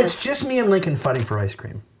right now it's goodness. just me and Lincoln fighting for ice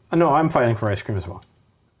cream. No, I'm fighting for ice cream as well.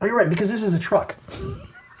 Oh, you're right, because this is a truck.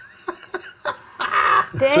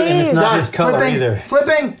 And it's Dave. not his color Flipping. either.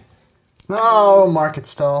 Flipping. Oh, market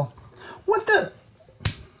stall. What the?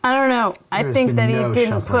 I don't know. I There's think been that he no didn't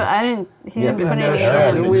shuffling. put. I didn't. He didn't been put no any.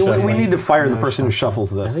 shuffling. We need to fire the person who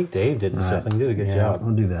shuffles I this. think Dave did the shuffling. He did a good Yeah, job.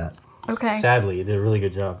 I'll do that. Okay. Sadly, he did a really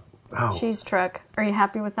good job. Oh. Cheese truck. Are you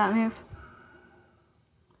happy with that move?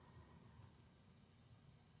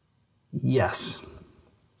 Yes.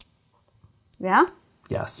 Yeah.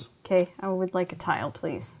 Yes. Okay. I would like a tile,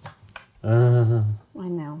 please. I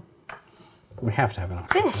know. We have to have an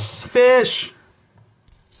auction. Fish. Fish.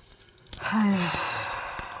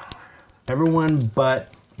 Everyone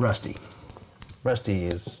but Rusty. Rusty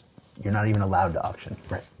is, you're not even allowed to auction.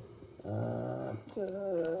 Right.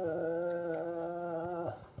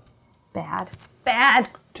 Bad.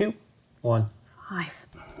 2. 1. 5.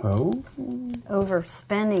 Oh.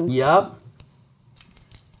 Overspending. Yup.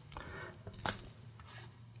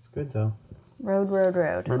 It's good though. Road. Road.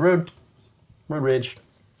 Road ridge.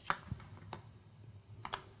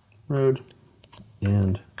 Road.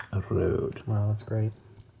 And a road. Wow, that's great.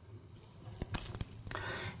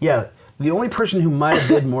 Yeah, the only person who might have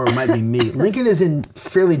bid more might be me. Lincoln is in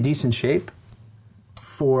fairly decent shape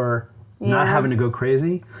for not Yeah. having to go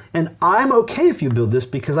crazy. And I'm okay if you build this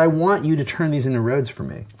because I want you to turn these into roads for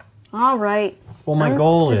me. All right. Well, my I'm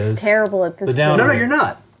goal just is terrible at this. the down- game. No, you're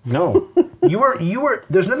not. No. You were.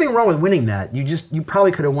 There's nothing wrong with winning that. You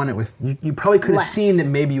probably could have won it with. You probably could have Less. seen that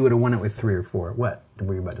maybe you would have won it with 3 or 4. What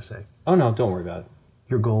were you about to say? Oh no, don't worry about it.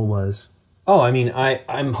 Your goal was. Oh, I mean,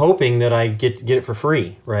 I'm hoping that I get it for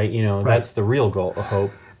free, right? You know, Right. that's the real goal. Hope.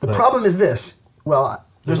 The But problem is this. Well,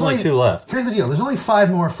 There's only 2 left. Here's the deal. There's only 5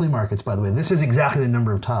 more flea markets, by the way. This is exactly the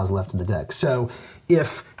number of tiles left in the deck. So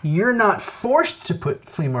if you're not forced to put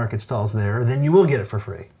flea market stalls there, then you will get it for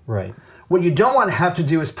free. Right. What you don't want to have to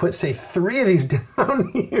do is put, say, 3 of these down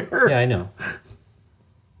here. Yeah, I know.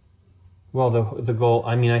 Well, the goal.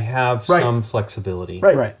 I mean, I have Right. some flexibility.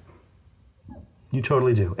 Right. Right. You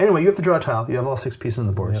totally do. Anyway, you have to draw a tile. You have all 6 pieces on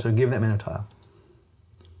the board, Yep. so give that man a tile.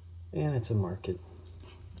 And it's a market.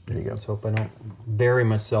 There you go. Let's hope I don't bury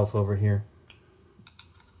myself over here.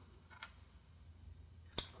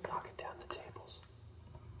 Knocking down the tables.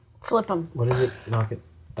 Flip them. What is it? Knock it.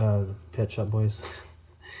 The Pet Shop Boys.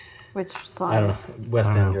 Which song? I don't know. West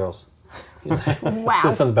I End don't know. Girls. Wow.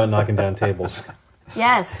 Says something about knocking down tables.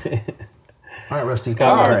 Yes. All right, Rusty. Scott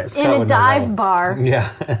All would- right. Scott In a would know that dive one. bar. Yeah.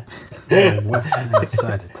 Western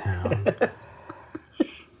side of town.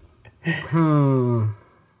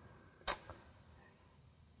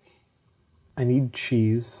 I need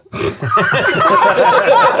cheese. Do you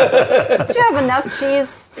have enough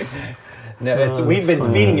cheese? No, we've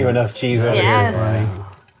been feeding you enough cheese over Yes.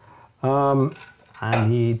 I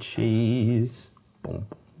need cheese. Boom,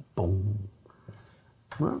 boom,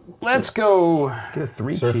 boom. Let's go. Get a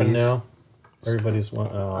 3 here. Surfing cheese. now. Everybody's one.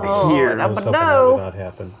 Here. I was hoping that no. would not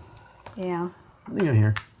happen. Yeah. Leave it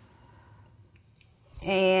here.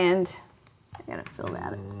 And I gotta fill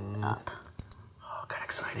that up. Oh, got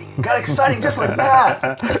exciting. Got exciting just like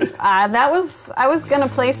that. That was, I was gonna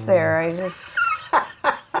place there. I just,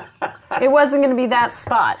 it wasn't gonna be that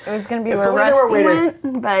spot. It was gonna be where only there were a Rusty way to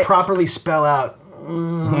went, but Properly spell out.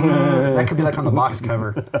 That could be like on the box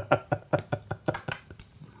cover.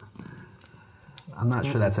 I'm not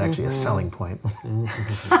sure that's actually a selling point.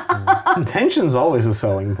 Tension's always a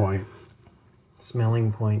selling point.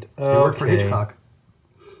 Smelling point. It worked for Okay. Hitchcock.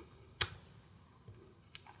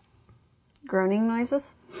 groaning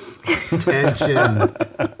noises. Tension.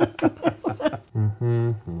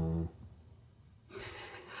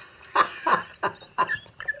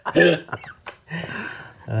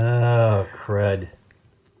 Oh, crud.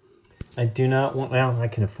 I do not want. Well, I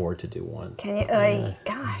can afford to do one. Can you?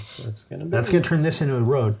 Gosh. That's gonna be. That's going to turn this into a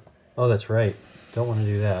road. Oh, that's right. Don't want to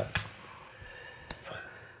do that.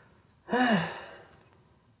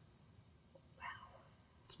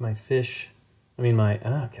 It's my fish. I mean, my.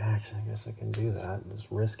 Oh, gosh. I guess I can do that. Just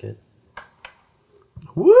risk it.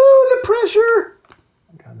 Woo, the pressure.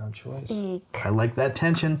 I got no choice. Eek. I like that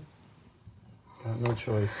tension. Got no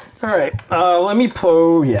choice. All right, let me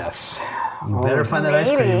blow. Yes. You better find that ice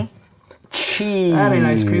cream. Maybe. Cheese. That ain't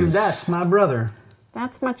ice cream. That's my brother.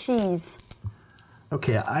 That's my cheese.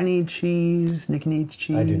 Okay, I need cheese. Nikki needs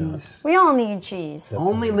cheese. I do not. We all need cheese.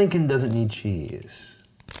 Only Lincoln doesn't need cheese.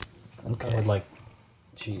 I would like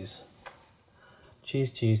cheese. Cheese,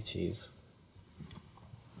 cheese, cheese.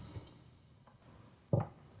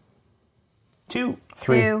 2.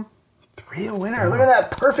 3. 2. 3 a winner. Look at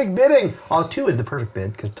that perfect bidding. Oh, 2 is the perfect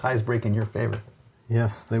bid because ties break in your favor.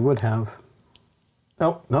 Yes, they would have.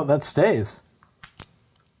 Oh, no, that stays.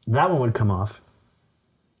 That one would come off.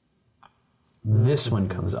 This one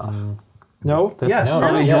comes off. No, that's Yes.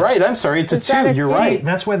 no, No, you're yeah. right. I'm sorry. It's Is a that 2. a You're 2? right.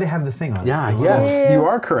 That's why they have the thing on. Yeah, it. yes, Two. you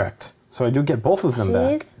are correct. So I do get both of them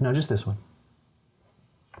back. Cheese. No, just this one.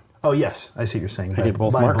 Oh yes, I see what you're saying. I get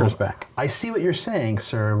both By markers back. I see what you're saying,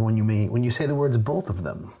 sir. When you say the words both of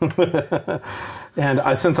them. And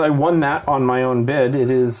since I won that on my own bid,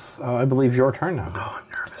 it is, I believe, your turn now. Oh, I'm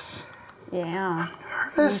nervous. Yeah. You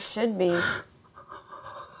Nervous. should be.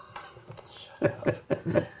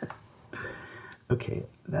 Okay,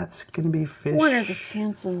 that's gonna be fish. What are the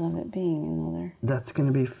chances of it being another? That's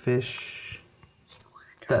gonna be fish.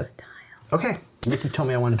 That. Okay. Nikki told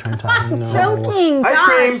me I wanted to turn tile. Joking. Ice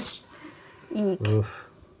cream. Gosh. Eek. Oof.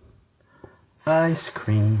 Ice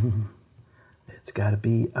cream. It's gotta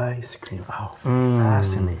be ice cream. Oh,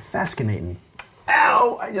 fascinating. Fascinating.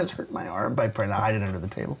 Ow! I just hurt my arm by trying to hide it under the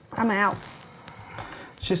table. I'm out.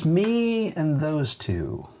 It's just me and those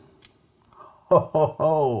two. Ho ho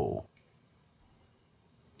ho.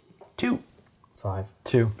 2. 5.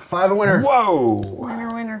 2. 5 a winner. Whoa! Winner,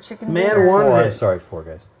 winner, chicken Man dinner. won. 4. I'm it. sorry, 4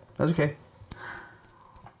 guys. That's okay.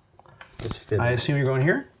 Just fit. I assume you're going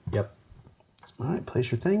here? Yep. All right,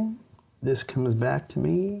 place your thing. This comes back to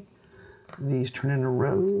me. These turn into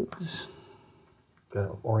roads. Got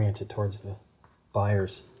to orient it towards the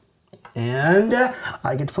buyers. And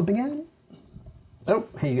I get to flip again. Oh,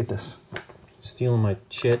 hey, you get this. Stealing my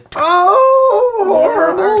shit. Oh, You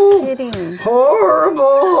are horrible. kidding.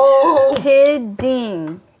 Horrible.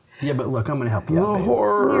 Kidding. Yeah, but look, I'm going to help you out, babe.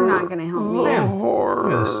 You're not going to help me. Bam. Look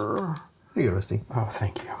at this. There you go, Rusty. Oh,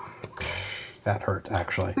 thank you. That hurt,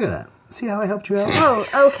 actually. Look at that. See how I helped you out? Oh,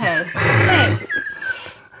 okay.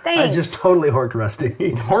 Thanks. Thanks. I just totally horked Rusty.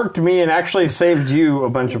 Horked me and actually saved you a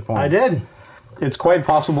bunch of points. I did. It's quite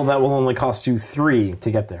possible that will only cost you 3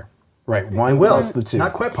 to get there. Right, 1 It will. plus the 2.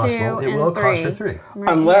 Not quite possible. It and will cost her 3. 3.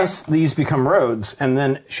 Right Unless these become roads, and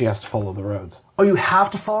then she has to follow the roads. Oh, you have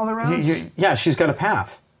to follow the roads? Yeah, she's got a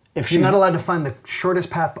path. If she's You're not allowed to find the shortest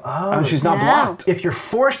path. Oh, and she's not No. blocked. if you're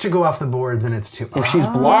forced to go off the board, then it's too. If she's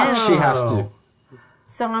blocked, she has to.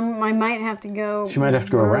 So I might have to go. She might have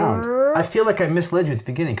to go around. I feel like I misled you at the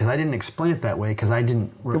beginning because I didn't explain it that way because I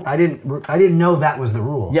didn't know that was the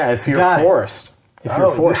rule. Yeah, if you're Got it. forced. If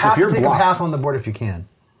you're forced, you have if you're to take blocked. a half on the board if you can.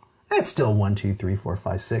 It's still 1, 2, 3, 4,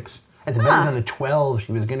 5, 6. It's better than the 12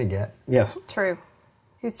 she was gonna get. Yes. True.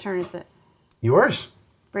 Whose turn is it? Yours?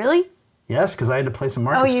 Really? Yes, because I had to place a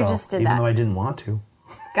market Oh, you stall, just did even that. though I didn't want to.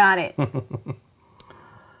 Got it.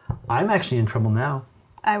 I'm actually in trouble now.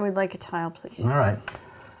 I would like a tile, please. All right,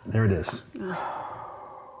 there it is. What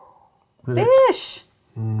is it? Fish.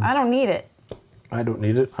 I don't need it. I don't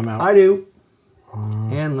need it. I'm out. I do,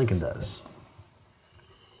 and Lincoln does.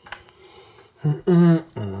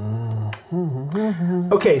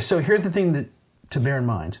 Okay, so here's the thing to bear in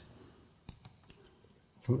mind.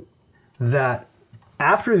 That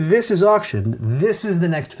After this is auctioned, this is the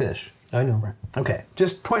next fish. I know. Okay,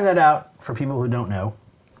 just point that out for people who don't know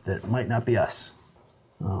that it might not be us.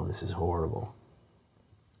 Oh, this is horrible.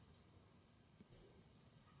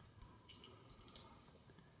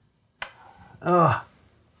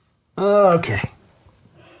 Okay.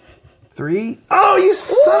 3. Oh, you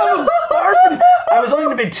son of a harpin! I was only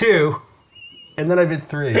going to bid 2, and then I bid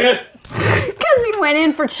 3. Because you went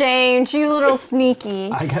in for change, you little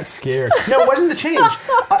sneaky. I got scared. No, it wasn't the change.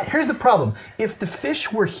 Here's the problem. If the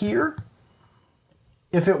fish were here,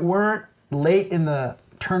 if it weren't late in the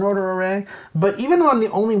turn order array, but even though I'm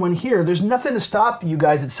the only one here, there's nothing to stop you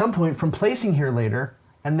guys at some point from placing here later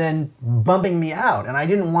and then bumping me out, and I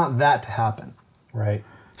didn't want that to happen. Right.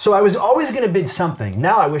 So I was always going to bid something.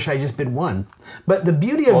 Now I wish I just bid 1. But the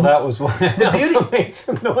beauty of... Well, that was one. That also made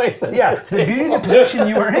some noise. Yeah, the beauty of the position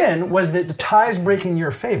you were in was that the tie's breaking your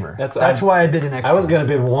favor. That's why I bid an extra. I was going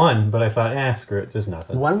to bid 1, but I thought, screw it, just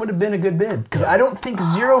nothing. 1 would have been a good bid. Because I don't think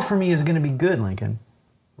 0 for me is going to be good, Lincoln.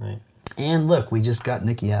 Right. And look, we just got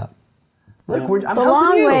Nikki out. Look, I'm the helping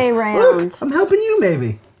long you. way round. Look, I'm helping you,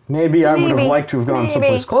 maybe. Maybe I would have liked to have gone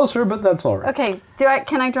someplace closer, but that's all right. Okay,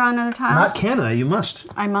 can I draw another tile? Not can I, you must.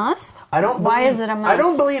 I must? Why is it a must? I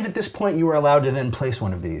don't believe at this point you are allowed to then place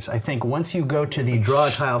one of these. I think once you go to the draw a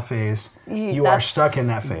tile phase, you are stuck in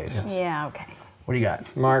that phase. Yes. Yeah, okay. What do you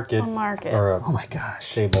got? Mark it. I'll mark it. Or a Oh my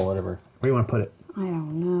gosh. table, whatever. Where do you want to put it? I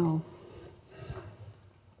don't know.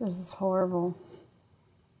 This is horrible.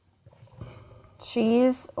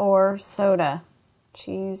 Cheese or soda?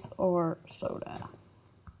 Cheese or soda?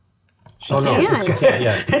 Oh, no. can't.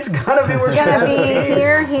 It's gotta be where It's gotta be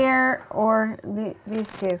here, or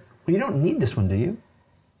these two. Well, you don't need this one, do you?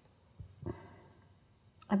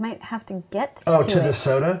 I might have to get to the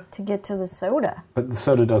soda? To get to the soda. But the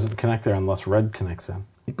soda doesn't connect there unless red connects in.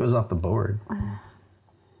 It goes off the board.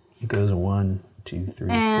 It goes 1, 2, 3,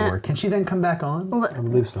 4. Can she then come back on? I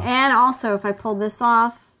believe so. And also, if I pull this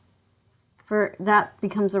off, that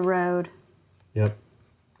becomes a road. Yep.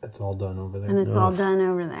 It's all done over there. And it's all done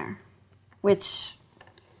over there. Which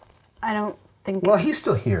I don't think Well, he's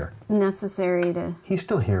still here. necessary to He's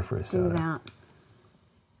still here for a do soda. that.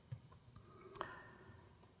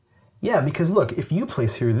 Yeah, because look, if you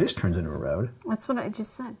place here, this turns into a road. That's what I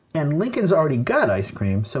just said. And Lincoln's already got ice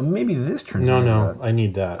cream, so maybe this turns into a road. I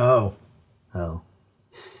need that. Oh.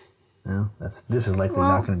 No, this is likely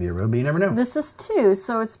not going to be a road, but you never know. This is 2,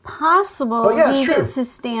 so it's possible he gets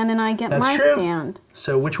his stand and I get my stand.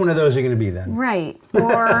 So which one of those are going to be then? Right.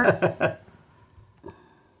 Or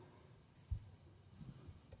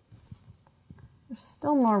there's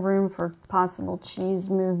still more room for possible cheese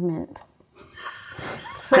movement.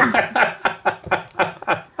 So I'm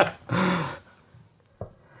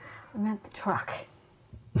at the truck.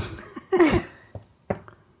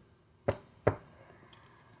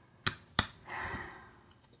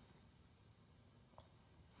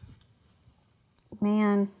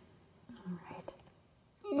 Man. All right.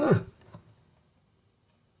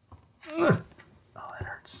 Oh, that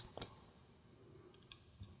hurts.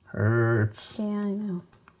 Hurts. Yeah, I know.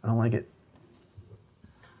 I don't like it.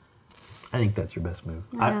 I think that's your best move.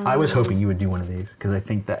 I was hoping you would do one of these, because I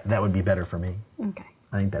think that would be better for me. Okay.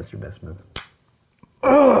 I think that's your best move.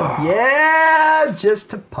 Oh, yeah,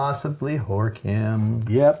 just to possibly hork him.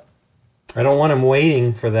 Yep. I don't want him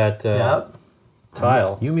waiting for that Yep.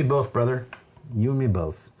 tile. You and me both, brother. You and me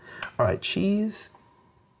both. All right, cheese,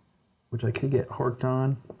 which I could get horked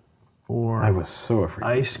on, or I was so afraid.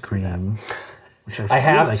 ice cream, which I I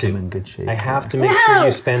have feel like to. I'm in good shape. I have to make sure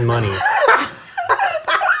you spend money.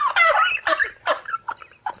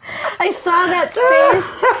 I saw that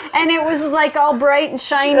space, and it was like all bright and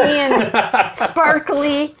shiny and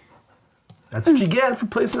sparkly. That's what you get for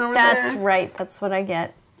placing over there. That's right. That's what I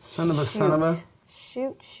get. Son of a son of a.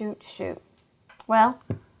 Shoot, shoot, shoot. Well.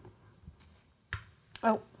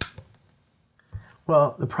 Oh.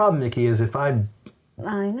 Well, the problem, Nikki, is if I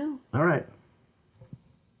know. All right.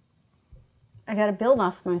 I got to build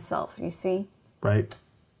off myself, you see? Right.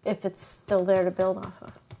 If it's still there to build off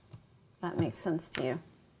of. If that makes sense to you.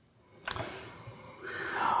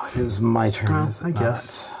 It is my turn. Well, is it I not?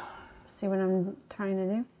 guess. See what I'm trying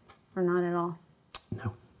to do? Or not at all?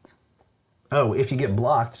 No. Oh, if you get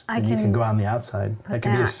blocked, then you can go on the outside. That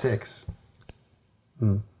could be a 6.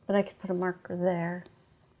 But I could put a marker there.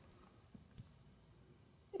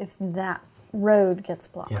 If that road gets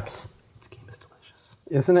blocked. Yes. This game is delicious.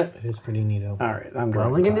 Isn't it? It is pretty neato. All right, I'm Well,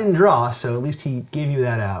 drawing. Lincoln didn't draw, so at least he gave you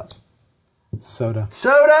that out. Soda.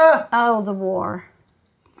 Soda! Oh, the war.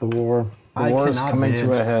 The war. The I war is cannot coming bid.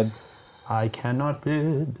 to a head. I cannot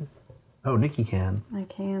bid. Oh, Nikki can. I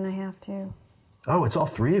can, I have to. Oh, it's all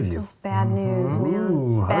three of you. Just bad news, man.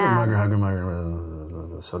 Ooh, Bad.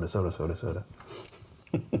 hugger. Soda.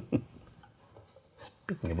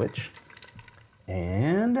 Speaking of which.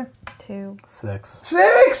 And 2. 6.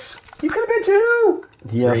 6! You could have been 2!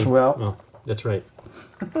 Yes, 3. well, Oh, that's right.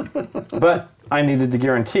 but I needed to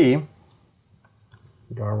guarantee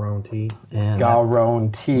Guarantee. And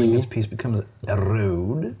guarantee. piece becomes a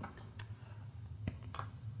road.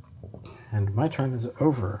 And my turn is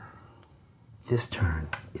over. This turn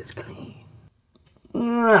is clean.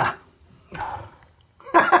 I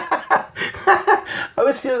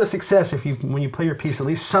always feel the success when you play your piece, at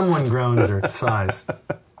least someone groans or sighs.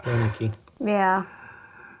 Go, Nikki. Yeah,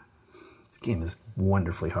 This game is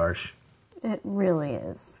wonderfully harsh. it really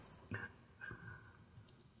is.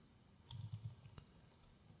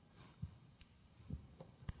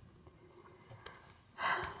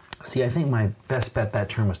 See, I think my best bet that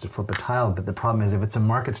turn was to flip a tile, but the problem is if it's a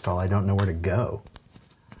market stall, I don't know where to go.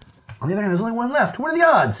 On the other hand, there's only one left. What are the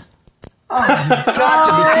odds? Oh, you've got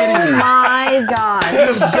to be kidding me. My God.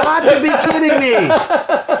 You've got to be kidding me.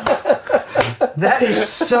 That is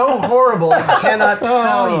so horrible, I cannot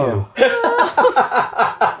tell you.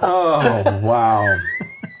 Oh, wow.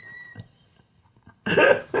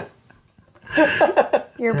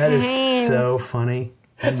 Your That pain. is so funny.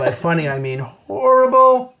 And by funny, I mean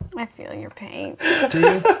horrible. I feel your pain. Do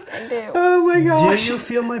you? I do. Oh my Do gosh. you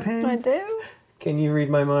feel my I pain? do. Can you read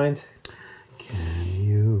my mind? Can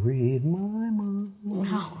you read my mind?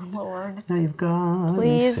 Oh, Lord. Now you've got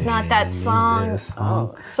Please, me not that sing song. this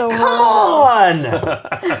song. So Come on!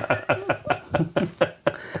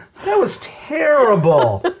 That was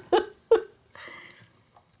terrible.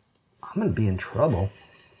 I'm going to be in trouble.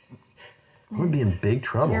 I'm going to be in big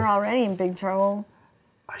trouble. You're already in big trouble.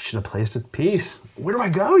 I should have placed a piece. Where do I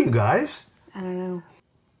go, you guys? I don't know.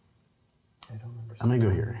 I'm going to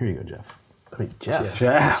go here. Here you go, Jeff. Wait, Jeff.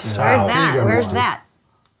 Jeff. Where's Wow. that? Here you go, Where's Rusty. that?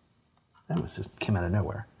 That was just came out of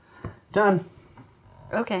nowhere. Done.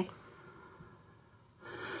 Okay.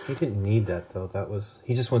 He didn't need that though. That was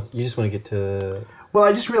you just want to get to. Well,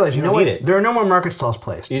 I just realized, you You know don't what? need it. There are no more market stalls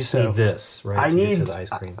placed. You just so need this, right? I to need get to the ice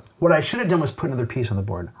cream. What I should have done was put another piece on the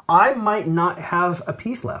board. I might not have a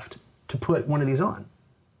piece left to put one of these on.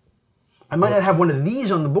 I might not have one of these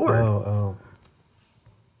on the board. Oh.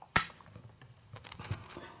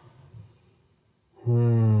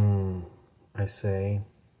 I say.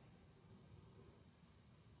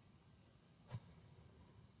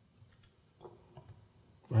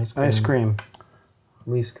 Ice cream.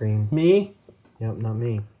 We scream. Me, Yep, not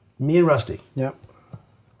me. me and Rusty. Yep.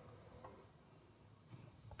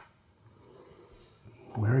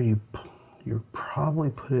 Where are you? You probably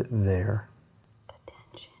put it there. The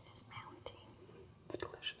tension is mounting It's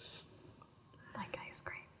delicious. like ice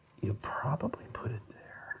cream. You probably put it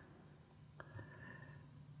there.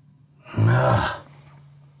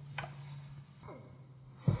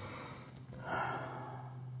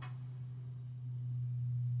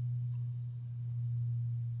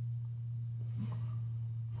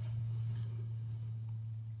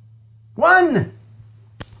 One!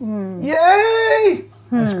 Yay!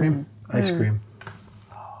 Ice cream. Ice cream.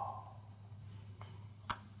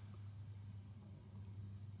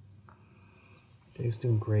 Dave's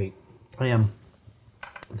doing great. I am.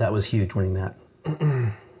 That was huge winning that.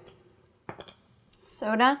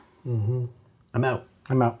 Soda? I'm out.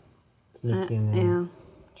 I'm out. It's Nikki and then Yeah.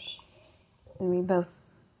 Jeez. And we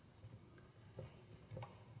both.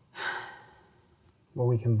 well,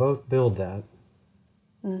 we can both build that.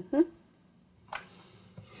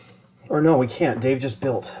 Or no, we can't. Dave just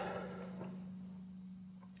built.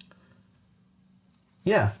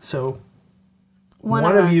 Yeah, so One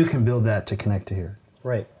one of of you us. can build that to connect to here.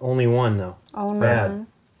 Right. Only one though. Oh, Bad.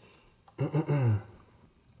 no.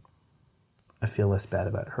 I feel less bad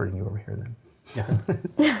about hurting you over here then. Yes.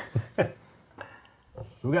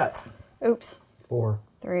 We got Oops. 4.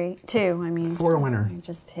 3. 2, I mean. for a winner. I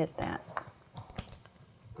just hit that.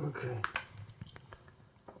 Okay.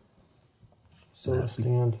 So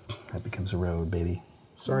stand. That becomes a road, baby.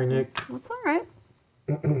 Sorry, Nick. That's all right.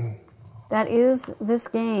 That is this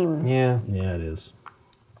game. Yeah. Yeah, it is.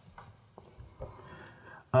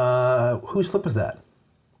 Whose flip was that?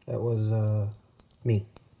 That was me.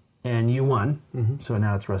 And you won. So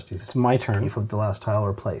now it's Rusty's. It's my turn. You flipped the last tile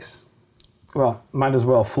or place. Well, might as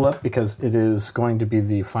well flip because it is going to be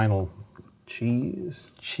the final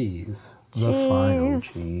Cheese. cheese. The final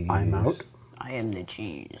Cheese. cheese. I'm out. I am the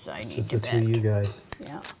cheese. I need It's to the two of you bet. guys.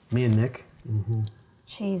 Yeah. Me and Nick.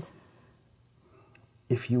 Cheese.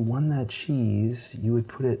 If you won that cheese, you would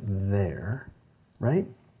put it there, right?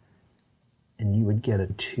 And you would get a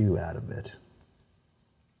 2 out of it.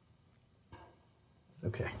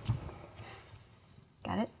 Okay.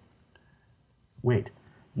 Got it? Wait,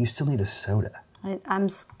 you still need a soda.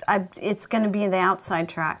 It's going to be the outside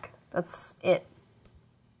track. That's it.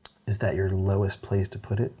 Is that your lowest place to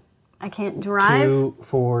put it? I can't drive. 2,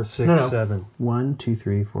 4, 6, No. 7. 1, 2,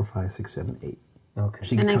 3, 4, 5, 6, 7, 8.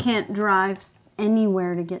 Okay. And I can't drive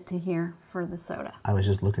anywhere to get to here for the soda. I was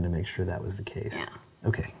just looking to make sure that was the case. Yeah.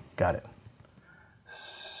 Okay, got it.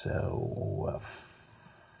 So,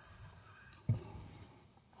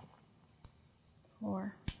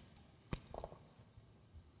 4.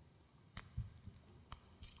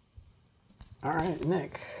 all right,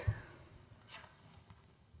 Nick.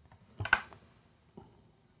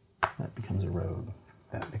 That becomes a road.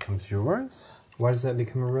 That becomes yours. Why does that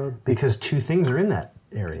become a road? Because 2 things are in that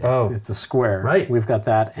area. Oh. It's a square. Right. We've got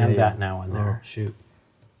that and Yeah, that now in Oh, there. shoot.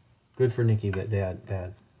 Good for Nikki that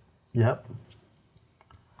dad. Yep.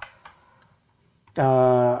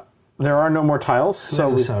 There are no more tiles, So so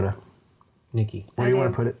a we, soda. Nikki. Where do you I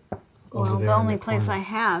want do. to put it? Over Well, there the in only the place corner. I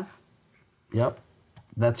have, Yep.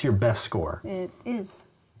 That's your best score. it is.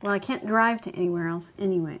 Well, I can't drive to anywhere else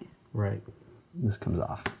anyways. Right. This comes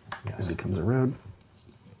off. Yes. It becomes a road.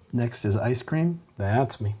 Next is ice cream.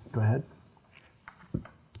 that's me. Go ahead.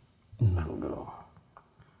 That'll go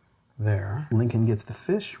there. Lincoln gets the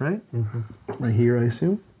fish, right? Right here, I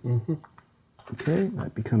assume. Okay,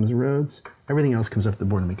 that becomes roads. Everything else comes off the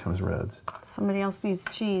board and becomes roads. Somebody else needs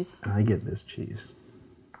cheese. I get this cheese.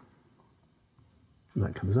 And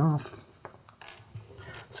that comes off.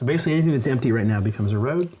 So basically anything that's empty right now becomes a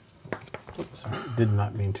road. Oops, sorry, did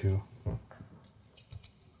not mean to.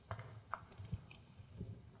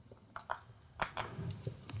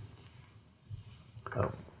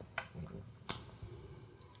 Oh.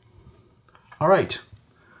 All right.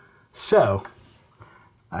 So,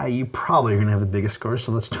 you probably are going to have the biggest score,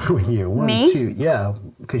 so let's start with you. 1, Me? 2, yeah,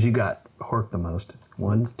 because you got Hork the most.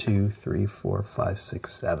 1, 2, 3, 4, 5,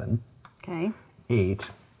 6, 7, Okay.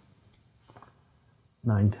 8,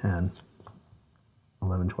 9, 10,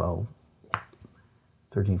 11, 12,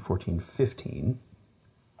 13, 14, 15,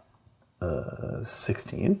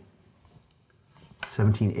 16,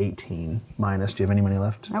 17, 18, minus. Do you have any money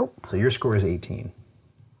left? Nope. So your score is 18.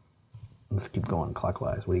 Let's keep going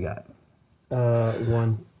clockwise. What do you got?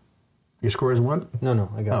 1. Your score is 1?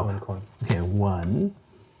 No, I got Oh. 1 coin. Okay, 1,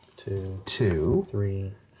 2, 2,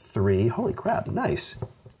 3. 3. Holy crap, nice.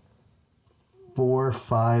 4,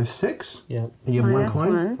 5, 6. Yeah. And you have Minus 1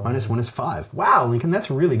 coin? 1. Minus 1 is 5. Wow, Lincoln, that's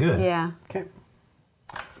really good. Yeah. Okay.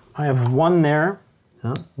 I have 1 there.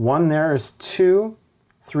 Huh? 1 there is 2,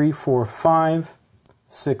 3, 4, 5,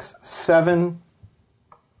 6, 7.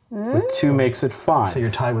 With 2 makes it 5. So you're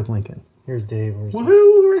tied with Lincoln. Here's Dave.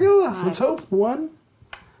 Woohoo, here we go. Let's hope. 1.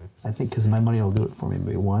 I think because my money will do it for me.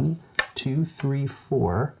 Maybe 1, 2, 3,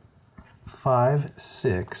 4, 5,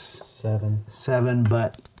 6, 7. 7,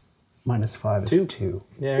 but minus 5 is 2. 2.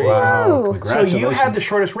 There Wow. Woo! So you Congratulations. had the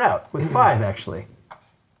shortest route with 5, actually.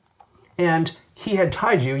 And he had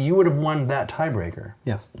tied you. You would have won that tiebreaker.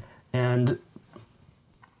 Yes. And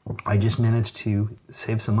I just managed to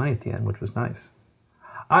save some money at the end, which was nice.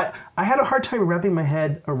 I had a hard time wrapping my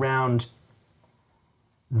head around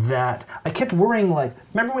that. I kept worrying, like,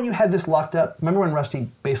 remember when you had this locked up? Remember when Rusty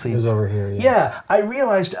basically... It was over here, yeah. Yeah, I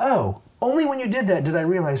realized, only when you did that did I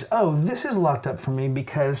realize, this is locked up for me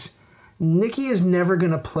because Nikki is never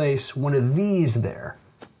going to place one of these there.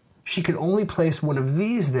 She could only place one of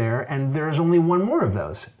these there, and there's only one more of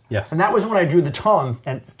those. Yes. And that was when I drew the tile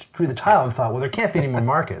and thought, well, there can't be any more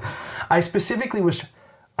markets. I specifically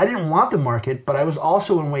I didn't want the market, but I was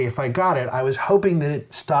also, in a way, if I got it, I was hoping that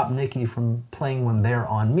it stopped Nikki from playing one there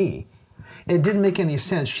on me. And it didn't make any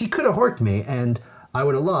sense. She could have horked me, and I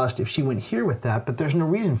would have lost if she went here with that, but there's no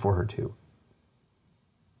reason for her to.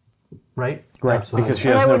 Right? Right. Absolutely. Because she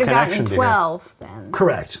Well, has I no would have connection gotten to here. 12 then.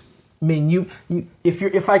 Correct. I mean,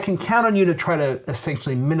 if I can count on you to try to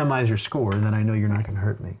essentially minimize your score, then I know you're not going to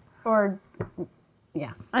hurt me. Or,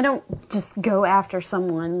 yeah. I don't just go after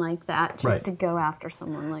someone like that just Right. to go after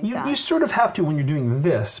someone like You that. sort of have to when you're doing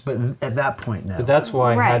this, but at that point now. But that's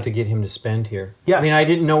why I Right. had to get him to spend here. Yes. I mean, I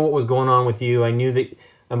didn't know what was going on with you. I knew that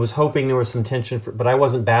I was hoping there was some tension, but I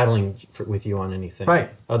wasn't battling with you on anything. Right.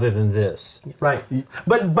 Other than this. Right.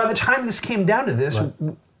 But by the time this came down to this,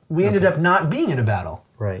 we ended up not being in a battle.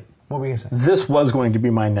 Right. What were you going to say? This was going to be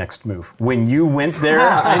my next move. When you went there,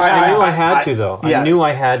 I knew I had to, though. yeah. I knew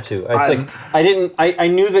I had to. I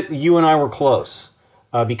knew that you and I were close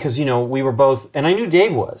because, we were both, and I knew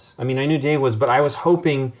Dave was. I knew Dave was, but I was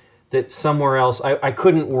hoping that somewhere else, I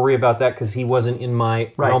couldn't worry about that because he wasn't in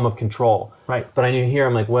my realm of control. Right. But I knew here,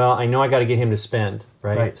 I'm like, well, I know I got to get him to spend,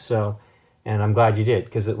 right? Right. So, and I'm glad you did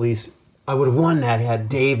because at least I would have won that had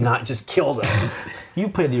Dave not just killed us. You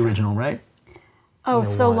played the original, right? Oh,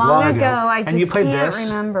 so long ago, I And you just played can't this.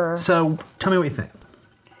 remember. So tell me what you think.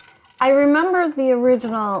 I remember the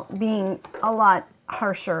original being a lot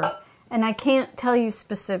harsher, and I can't tell you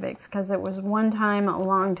specifics because it was one time a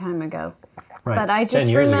long time ago. Right. But I 10 just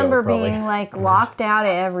years ago, remember probably. being like locked out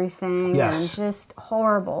of everything Yes. and just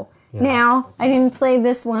horrible. Now, I didn't play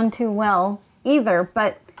this one too well either,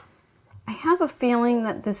 but I have a feeling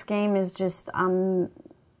that this game is just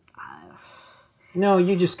No,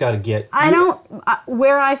 you just got to get...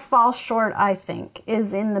 where I fall short, I think,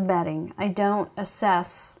 is in the betting. I don't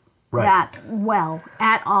assess that well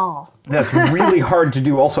at all. That's really hard to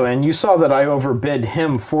do also. And you saw that I overbid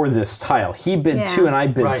him for this tile. He bid 2 and I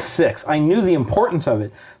bid 6. I knew the importance of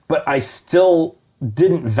it, but I still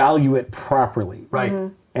didn't value it properly. Right.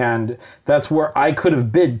 And that's where I could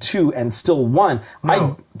have bid 2 and still won.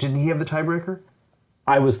 No. Didn't he have the tiebreaker?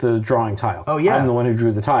 I was the drawing tile. Oh, yeah. I'm the one who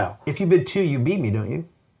drew the tile. If you bid 2, you beat me, don't you?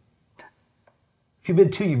 If you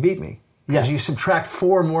bid 2, you beat me. Because Yes. you subtract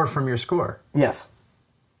 4 more from your score. Yes.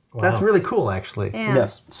 That's really cool, actually. Yeah.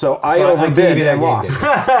 Yes. So I So I overbid gave you that and game, lost. Dave.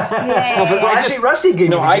 Yeah. Well, actually, Rusty gave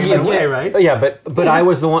me the I game gave away, you- right? Oh, yeah, but I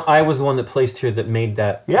was the one. I was the one that placed here that made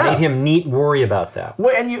that. Yeah. Made him worry about that.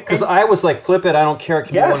 Well, and you Because and, I was like, flip it. I don't care. It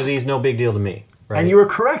can be one Yes. of these. No big deal to me. Right? and you were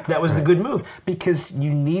correct. That was the good move because you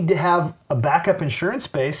need to have a backup insurance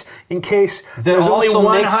space in case there's only also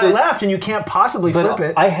one makes high it- left and you can't possibly But flip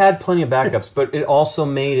it. I had plenty of backups, but it also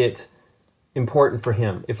made it important for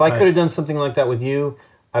him. If I could have done something like that with you,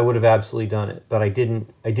 I would have absolutely done it. But I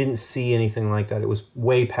didn't. I didn't see anything like that. It was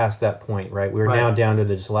way past that point. Right. We were now down to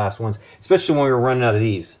the just last ones, especially when we were running out of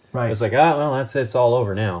these. Right. It was like, well, that's it. It's all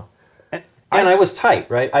over now. And I was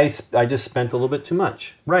tight, right? I just spent a little bit too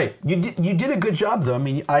much. Right. You did a good job though. I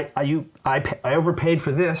mean, I overpaid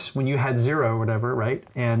for this when you had 0 or whatever, right?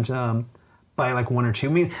 And by like 1 or 2.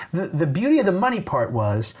 I mean, the beauty of the money part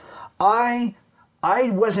was I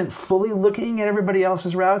wasn't fully looking at everybody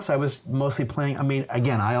else's routes. I was mostly playing. I mean,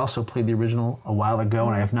 again, I also played the original a while ago,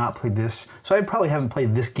 and I have not played this. So I probably haven't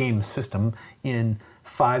played this game system in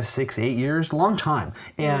 5, 6, 8 years, long time.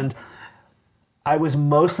 And I was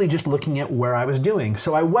mostly just looking at where I was doing.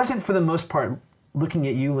 So I wasn't, for the most part, looking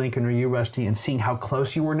at you, Lincoln, or you, Rusty, and seeing how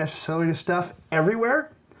close you were necessarily to stuff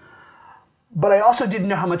everywhere. But I also didn't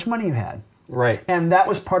know how much money you had. Right. And that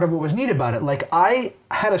was part of what was neat about it. Like, I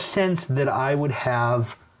had a sense that I would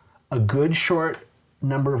have a good short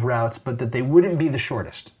number of routes, but that they wouldn't be the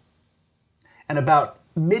shortest. And about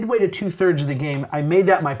midway to 2/3 of the game, I made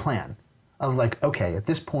that my plan. Of like, okay, at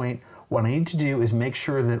this point, what I need to do is make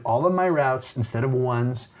sure that all of my routes, instead of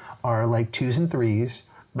 1s, are like 2s and 3s,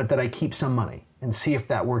 but that I keep some money and see if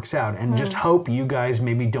that works out. And just hope you guys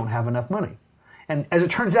maybe don't have enough money. And as it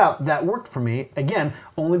turns out, that worked for me, again,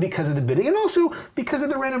 only because of the bidding and also because of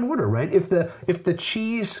the random order, right? If the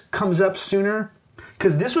cheese comes up sooner,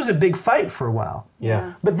 because this was a big fight for a while.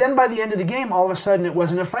 Yeah. But then by the end of the game, all of a sudden, it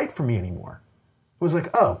wasn't a fight for me anymore. It was like,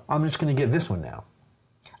 oh, I'm just going to get this one now.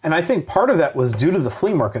 And I think part of that was due to the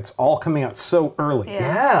flea markets all coming out so early.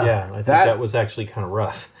 Yeah. Yeah, I think that was actually kind of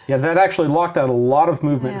rough. Yeah, that actually locked out a lot of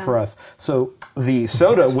movement for us. So the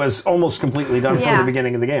soda was almost completely done from the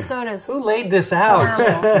beginning of the game. Soda's Who laid this out?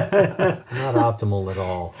 horrible. Not optimal at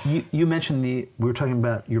all. You mentioned we were talking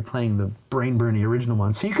about you're playing the Brain Burn, original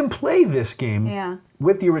one. So you can play this game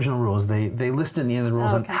with the original rules. They listed in the end of the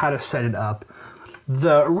rules on how to set it up.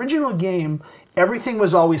 The original game, everything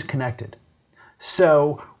was always connected.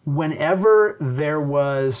 So whenever there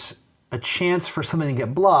was a chance for something to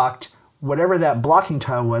get blocked, whatever that blocking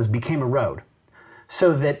tile was became a road.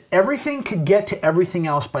 So that everything could get to everything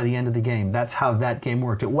else by the end of the game. That's how that game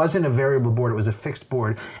worked. It wasn't a variable board, it was a fixed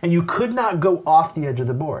board. And you could not go off the edge of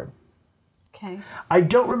the board. Okay. I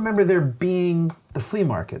don't remember there being the flea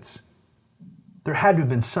markets. There had to have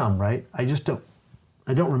been some, right? I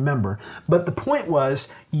don't remember. But the point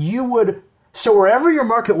was, so wherever your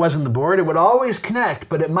market was on the board, it would always connect,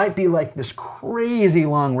 but it might be like this crazy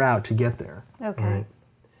long route to get there. Okay. Right.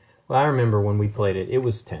 Well, I remember when we played it, it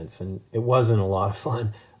was tense and it wasn't a lot of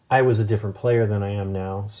fun. I was a different player than I am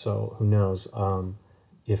now, so who knows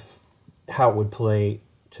how it would play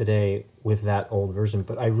today with that old version.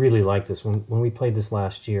 But I really like this. When we played this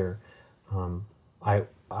last year, I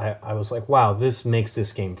was like, wow, this makes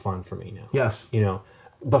this game fun for me now. Yes. You know,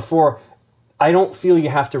 before, I don't feel you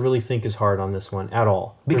have to really think as hard on this one at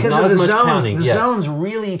all. There's Because not of as the much zones. counting. The Yes. zones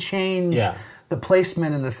really change the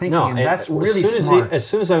placement and the thinking, and that's really smart. As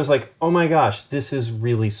soon as I was like, oh my gosh, this is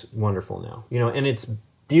really wonderful now. You know, and it's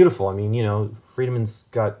beautiful. I mean, you know, Friedemann's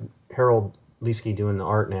got Harold Lieske doing the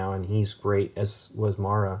art now, and he's great, as was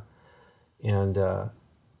Mara. And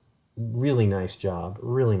really nice job.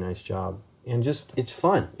 Really nice job. And just, it's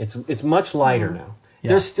fun. It's much lighter now. Yeah.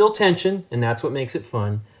 There's still tension, and that's what makes it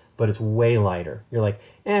fun, but it's way lighter. You're like,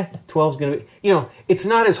 12's going to be... You know, it's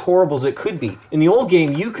not as horrible as it could be. In the old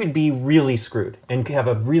game, you could be really screwed and have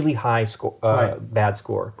a really high score, bad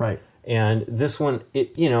score. Right. And this one,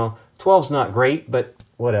 12's not great, but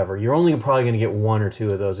whatever. You're only probably going to get 1 or 2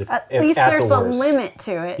 of those. At least there's a limit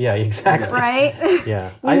to it. Yeah, exactly. Right?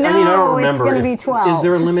 Yeah. I mean, I don't remember. It's going to be 12. Is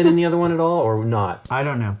there a limit in the other one at all, or not? I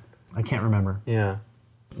don't know. I can't remember. Yeah.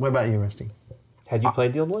 What about you, Rusty? Had you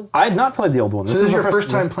played the old one? I had not played the old one. This is your first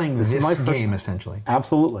time playing this game, essentially.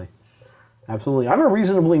 Absolutely. Absolutely. I'm a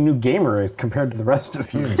reasonably new gamer compared to the rest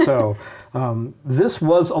of you, so this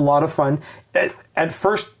was a lot of fun. At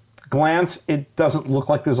first glance, it doesn't look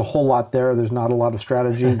like there's a whole lot there. There's not a lot of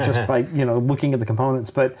strategy just by looking at the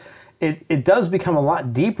components, but it does become a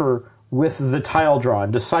lot deeper with the tile draw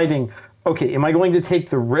and deciding, okay, am I going to take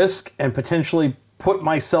the risk and potentially put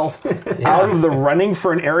myself out of the running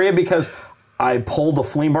for an area because I pulled a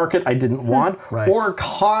flea market I didn't want, or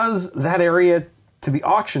cause that area to be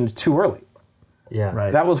auctioned too early. Yeah,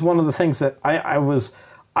 right. That was one of the things that I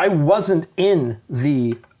wasn't in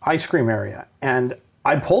the ice cream area, and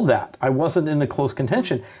I pulled that. I wasn't in a close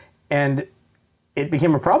contention, and it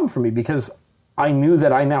became a problem for me because I knew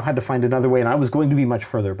that I now had to find another way, and I was going to be much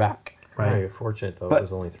further back. Right. You're fortunate though. But it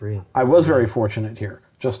was only 3. I was very fortunate here,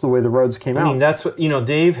 just the way the roads came out. I mean, that's what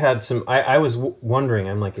Dave had some. I was wondering.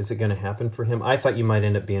 I'm like, is it going to happen for him? I thought you might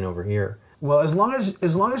end up being over here. Well, as long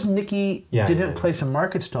as Nikki didn't place a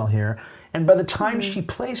market stall here, and by the time she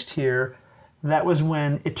placed here, that was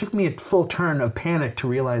when it took me a full turn of panic to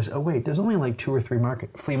realize, oh wait, there's only like 2 or 3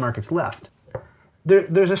 flea markets left.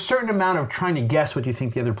 There's a certain amount of trying to guess what you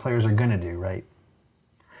think the other players are going to do, right?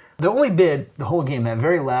 The only bid, the whole game, that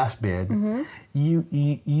very last bid,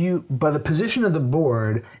 you by the position of the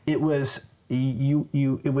board, it was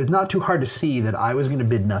not too hard to see that I was going to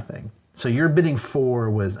bid nothing. So your bidding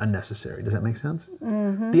 4 was unnecessary. Does that make sense?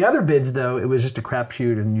 The other bids, though, it was just a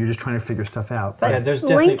crapshoot, and you're just trying to figure stuff out. But yeah,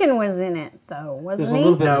 Lincoln was in it, though, wasn't he? A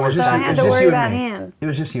little bit more. So I had to worry about him. It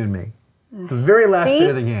was just you and me. The very last bit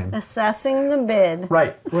of the game. Assessing the bid.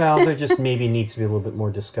 Right. Well, there just maybe needs to be a little bit more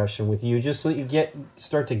discussion with you, just so you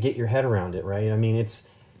start to get your head around it, right? I mean, it's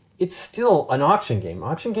still an auction game.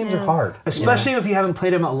 Auction games are hard. Especially if you haven't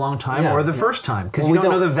played them a long time or the first time, because you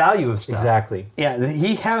don't know the value of stuff. Exactly. Yeah,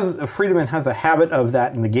 Friedemann has a habit of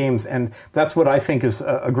that in the games, and that's what I think is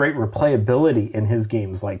a great replayability in his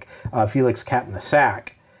games, like Felix Cat in the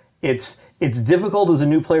Sack. It's difficult as a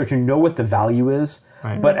new player to know what the value is,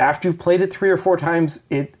 but after you've played it 3 or 4 times,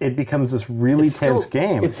 it becomes this really tense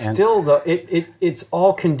game. It's it's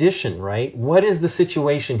all condition, right? What is the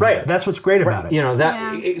situation here? Right, that's what's great about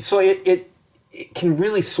it. So it can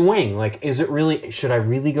really swing. Like, is it really? Should I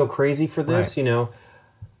really go crazy for this? Right.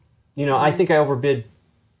 I think I overbid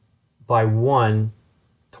by 1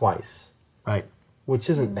 twice. Right. Which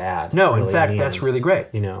isn't bad. No, really, in fact, that's really great.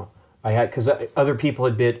 I had, because other people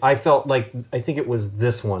had bid. I felt like, I think it was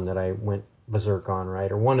this one that I went berserk on,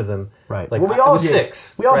 right? Or one of them. Right. Like, Well, we all it was did.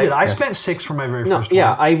 6. We all right? did. I spent 6 for my very first one.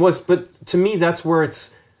 Yeah, I was, but to me, that's where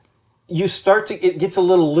it gets a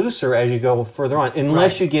little looser as you go further on,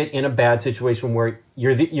 unless you get in a bad situation where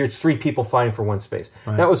you're 3 people fighting for 1 space.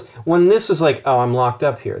 Right. That was, when this was like, oh, I'm locked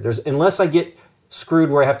up here. Unless I get screwed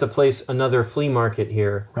where I have to place another flea market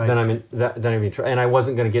here, then I'm in trouble, and I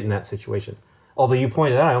wasn't going to get in that situation. Although you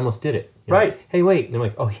pointed out, I almost did it. Right. Hey, wait. And I'm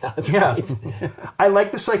like, oh, yeah, that's right. I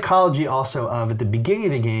like the psychology also of, at the beginning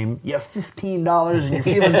of the game, you have $15 and you're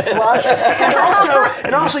feeling flush.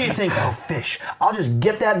 And also you think, oh, fish. I'll just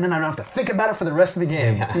get that and then I don't have to think about it for the rest of the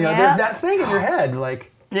game. There's that thing in your head,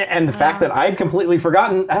 like... Yeah, and the fact that I'd completely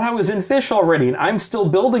forgotten that I was in fish already, and I'm still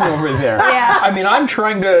building over there. I mean, I'm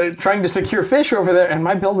trying to secure fish over there, and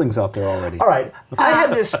my building's out there already. All right,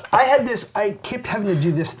 I kept having to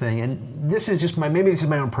do this thing, and this is just maybe this is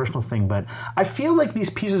my own personal thing, but I feel like these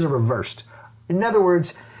pieces are reversed. In other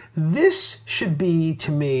words, this should be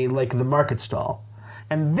to me like the market stall,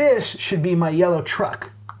 and this should be my yellow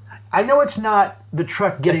truck. I know it's not the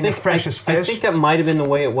truck getting the freshest fish. I think that might have been the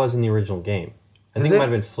way it was in the original game. I think it might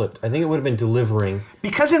have been flipped. I think it would have been delivering.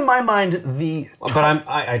 Because in my mind, But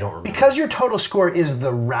I don't remember. Because your total score is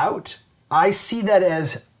the route, I see that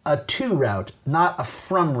as a to route, not a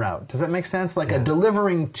from route. Does that make sense? Like a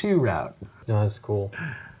delivering to route. No, that's cool.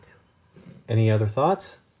 Any other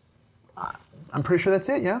thoughts? I'm pretty sure that's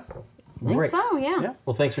it, yeah? I think so, yeah.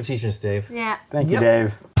 Well, thanks for teaching us, Dave. Yeah. Thank you,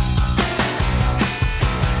 Dave.